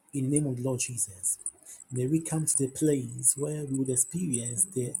 In the name of the Lord Jesus, may we come to the place where we would experience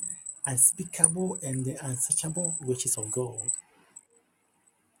the unspeakable and the unsearchable riches of God.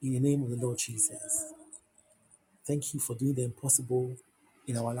 In the name of the Lord Jesus. Thank you for doing the impossible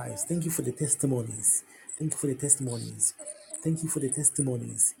in our lives. Thank you for the testimonies. Thank you for the testimonies. Thank you for the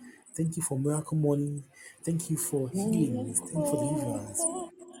testimonies. Thank you for miracle money. Thank you for healings. Thank you for deliverance.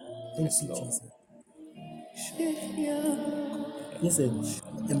 Thank Yes, you, Lord. Jesus. Listen,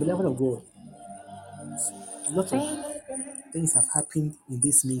 and beloved of God, a lot of things have happened in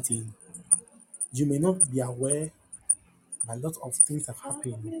this meeting. You may not be aware, but a lot of things have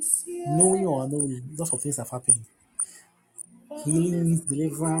happened. Knowing or unknowing, lots of things have happened. Healings,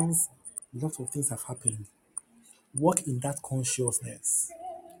 deliverance, lots of things have happened. Walk in that consciousness.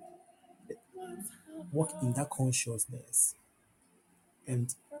 Walk in that consciousness.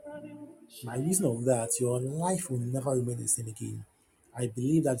 And by reason of that, your life will never remain the same again. I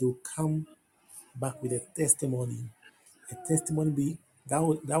believe that you'll come back with a testimony. A testimony that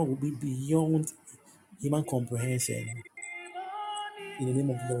will be beyond human comprehension. In the name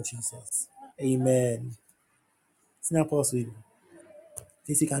of the Lord Jesus. Amen. Senior Apostle,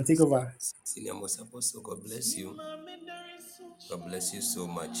 please you can take over. Senior Most Apostle, God bless you. God bless you so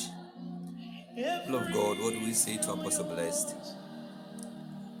much. People of God, what do we say to Apostle Blessed?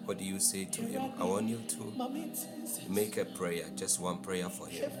 What do you say to him? I want you to make a prayer, just one prayer for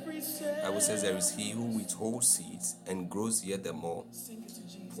him. The Bible says there is he who withholds seeds and grows yet the more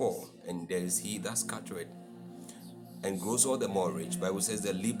poor, and there is he that scattereth and grows all the more rich. The Bible says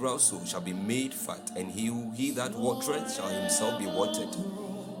the liberal soul shall be made fat, and he that watereth shall himself be watered.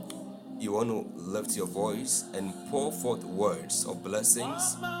 You want to lift your voice and pour forth words of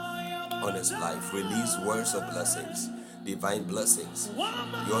blessings on his life. Release words of blessings, divine blessings.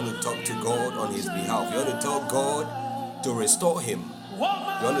 You want to talk to God on his behalf. You want to tell God to restore him.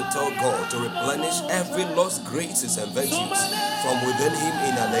 You want to tell God to replenish every lost graces and virtues from within him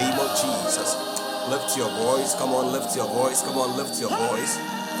in the name of Jesus. Lift your voice. Come on, lift your voice. Come on, lift your voice.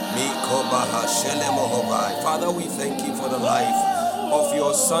 Father, we thank you for the life of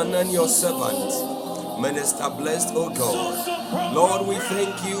your son and your servant, Minister Blessed, oh God. Lord, we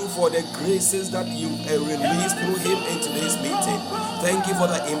thank you for the graces that you released through him into this meeting. Thank you for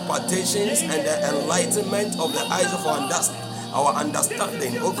the impartations and the enlightenment of the eyes of our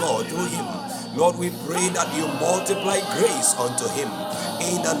understanding, oh God, through him. Lord, we pray that you multiply grace unto him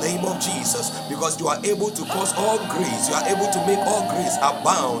in the name of Jesus, because you are able to cause all grace, you are able to make all grace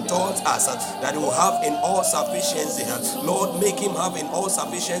abound towards us, that he will have in all sufficiency. Lord, make him have in all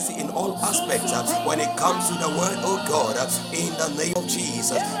sufficiency in all aspects when it comes to the word, oh God, in the name of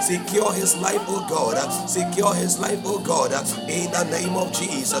Jesus. Secure his life, oh God, secure his life, oh God, in the name of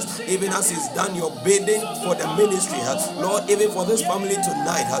Jesus. Even as he's done your bidding for the ministry, Lord, even for this family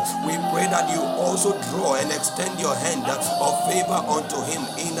tonight, we pray that you also draw and extend your hand of favor unto him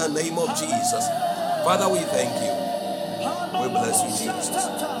in the name of Jesus. Father, we thank you. We bless you, Jesus.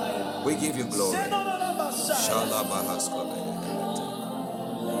 We give you glory.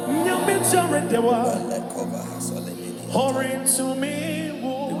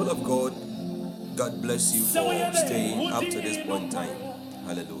 People of God, God bless you for staying up to this point in time.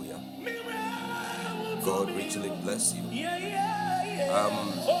 Hallelujah. God richly bless you.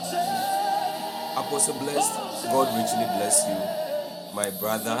 Apostle Blessed, God richly bless you. My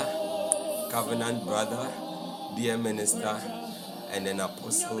brother, covenant brother, dear minister, and an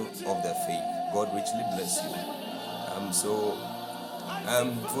apostle of the faith. God richly bless you.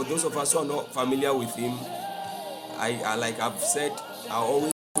 For those of us who are not familiar with him, I like I've said, I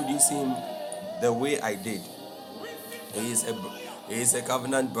always introduce him the way I did. He is a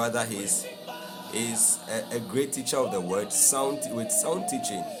covenant brother. He is a great teacher of the word, with sound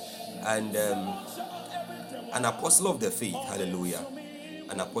teaching, and an apostle of the faith. Hallelujah.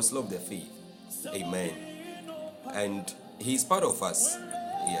 An apostle of the faith. Amen. And he's part of us.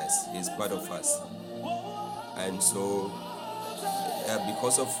 Yes, he's part of us. And so,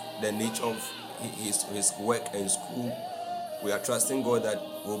 because of the nature of his work and school, we are trusting God that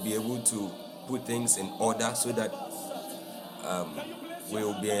we'll be able to put things in order so that we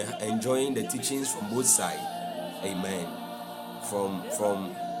will be enjoying the teachings from both sides. Amen.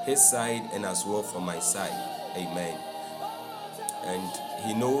 From his side and as well from my side. Amen. And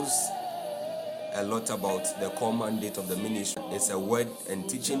he knows a lot about the core mandate of the ministry. It's a word and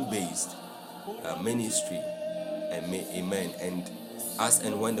teaching based ministry. Amen. And as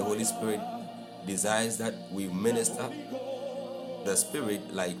and when the Holy Spirit desires that we minister the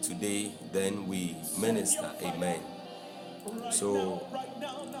Spirit like today, then we minister. Amen. So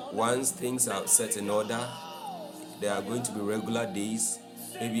once things are set in order, there are going to be regular days,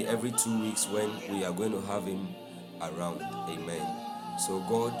 maybe every 2 weeks, when we are going to have him around. Amen. So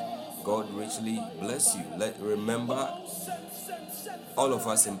God richly bless you. Remember all of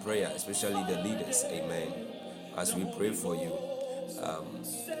us in prayer, especially the leaders. Amen. As we pray for you,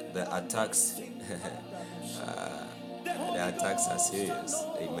 the attacks, the attacks are serious.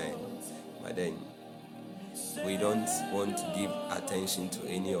 Amen. But then we don't want to give attention to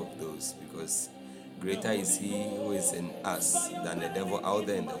any of those, because greater is he who is in us than the devil out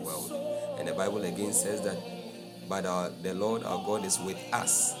there in the world. And the Bible again says that, but the Lord our God is with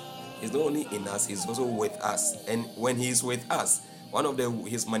us. He's not only in us, he's also with us. And when he is with us, one of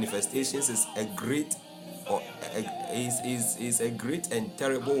his manifestations is a great and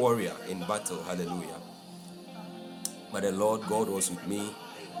terrible warrior in battle. Hallelujah. But the Lord God was with me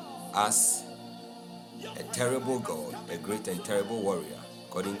as a terrible God, a great and terrible warrior,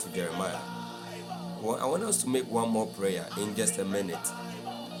 according to Jeremiah. I want us to make one more prayer in just a minute.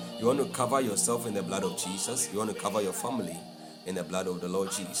 You want to cover yourself in the blood of Jesus. You want to cover your family in the blood of the Lord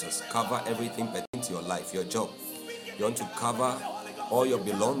Jesus. Cover everything pertaining to your life, your job. You want to cover all your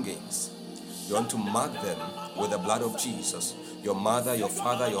belongings. You want to mark them with the blood of Jesus. Your mother, your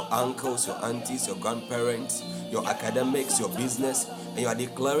father, your uncles, your aunties, your grandparents, your academics, your business. And you are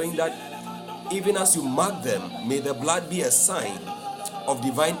declaring that even as you mark them, may the blood be a sign of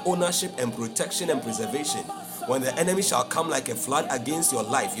divine ownership and protection and preservation. When the enemy shall come like a flood against your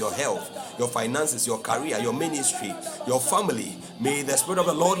life, your health, your finances, your career, your ministry, your family, may the Spirit of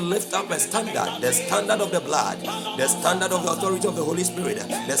the Lord lift up a standard, the standard of the blood, the standard of the authority of the Holy Spirit,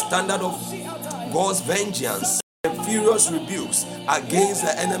 the standard of God's vengeance and furious rebukes against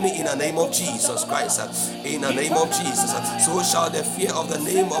the enemy in the name of Jesus Christ. In the name of Jesus, so shall the fear of the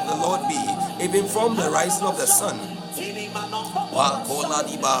name of the Lord be, even from the rising of the sun. In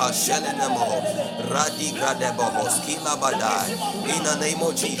the name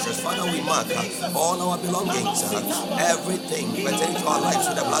of Jesus, Father, we mark all our belongings, everything pertaining to our lives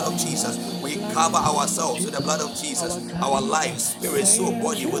with the blood of Jesus. We cover ourselves with the blood of Jesus. Our lives, spirit, soul,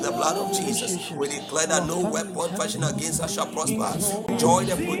 body with the blood of Jesus. We declare that no weapon fashioned against us shall prosper. Enjoy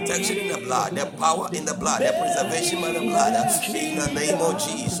the protection in the blood, the power in the blood, the preservation by the blood. In the name of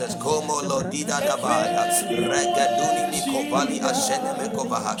Jesus. Como lo dida dabaya. Regaduni mikovali ashene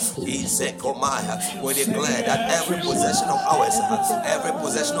mekovaha. Isekomaya. We declare that every possession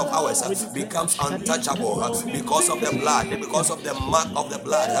of ours becomes untouchable because of the blood, because of the mark of the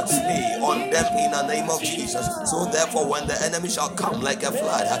blood on them in the name of Jesus. So therefore, when the enemy shall come like a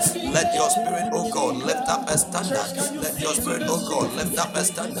flood, let your spirit, oh God, lift up a standard. Let your spirit, oh God, lift up a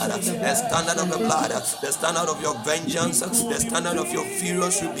standard of the blood, the standard of your vengeance, the standard of your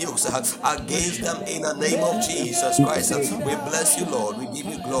furious rebukes against them in the name of Jesus Christ. We bless you, Lord. We give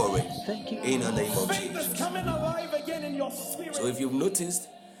you glory in the name of Jesus. So if you've noticed,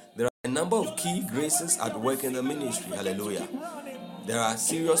 there are a number of key graces at work in the ministry. Hallelujah. There are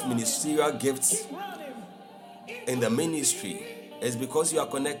serious ministerial gifts in the ministry. It's because you are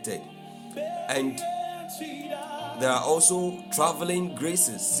connected. And there are also traveling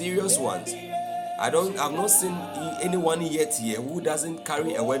graces, serious ones. I've not seen anyone yet here who doesn't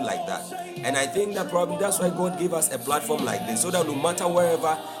carry a word like that. And I think that probably that's why God gave us a platform like this, so that no matter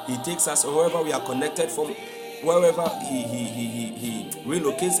wherever He takes us or wherever we are connected from, wherever He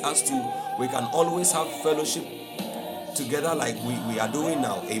relocates us to, we can always have fellowship together like we are doing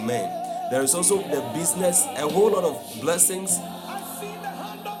now. Amen. There is also the business, a whole lot of blessings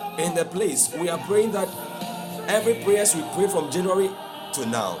in the place. We are praying that every prayers we pray from January to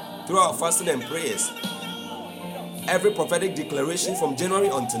now, through our fasting and prayers, every prophetic declaration from January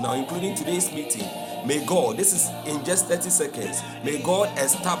until now, including today's meeting, may God, this is in just 30 seconds, may God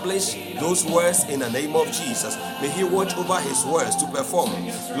establish those words in the name of Jesus. May He watch over His words to perform.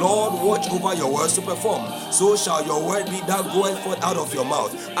 Lord, watch over your words to perform. So shall your word be that goeth forth out of your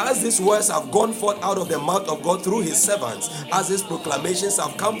mouth. As these words have gone forth out of the mouth of God through His servants, as His proclamations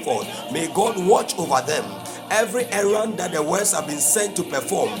have come forth, may God watch over them. Every errand that the words have been sent to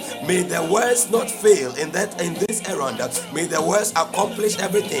perform, may the words not fail in this errand. May the words accomplish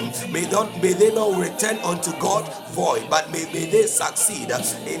everything. May they not return unto God void, but may they succeed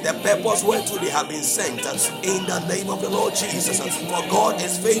in the purpose whereto they have been sent. In the name of the Lord Jesus, for God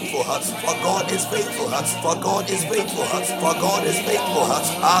is faithful. For God is faithful. For God is faithful. For God is faithful.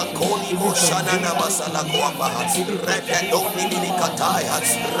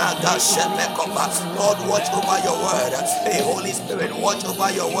 Lord, watch over your word. Hey, Holy Spirit, watch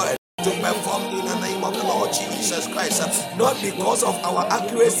over your word to perform in the name of the Lord Jesus Christ. Not because of our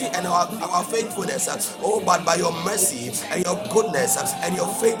accuracy and our faithfulness, but by your mercy and your goodness and your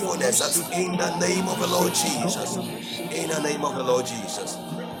faithfulness in the name of the Lord Jesus. In the name of the Lord Jesus.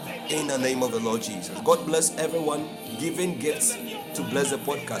 In the name of the Lord Jesus. God bless everyone giving gifts to bless the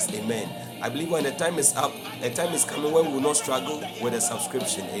podcast. Amen. I believe when the time is up, a time is coming when we will not struggle with a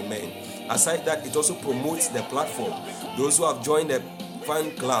subscription. Amen. Aside that, it also promotes the platform. Those who have joined the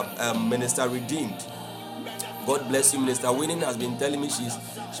fan club, Minister Redeemed, God bless you. Minister Winning has been telling me she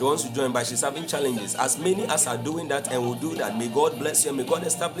wants to join, but she's having challenges. As many as are doing that and will do that, may God bless you and may God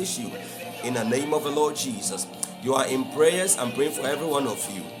establish you in the name of the Lord Jesus. You are in prayers. I'm praying for every one of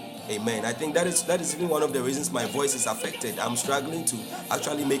you. Amen. I think that is even one of the reasons my voice is affected. I'm struggling to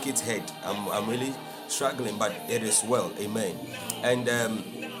actually make it heard. I'm really struggling, but it is well. Amen. And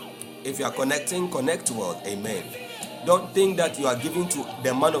if you are connecting, connect well. Amen. Don't think that you are giving to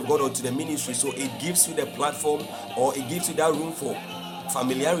the man of God or to the ministry, so it gives you the platform or it gives you that room for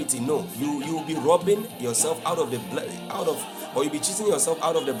familiarity. No, you will be robbing yourself or you'll be cheating yourself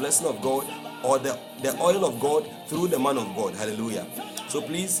out of the blessing of God or the oil of God through the man of God. Hallelujah. So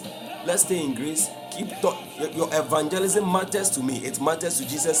please, let's stay in grace. Your evangelism matters to me. It matters to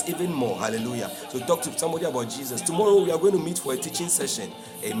Jesus even more. Hallelujah. So talk to somebody about Jesus. Tomorrow we are going to meet for a teaching session.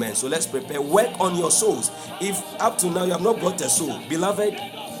 Amen. So let's prepare. Work on your souls. If up to now you have not brought a soul, beloved,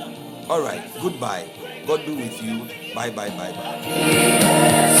 all right, goodbye. God be with you. Bye. Than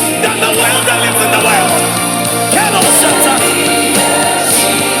the world that lives in the world.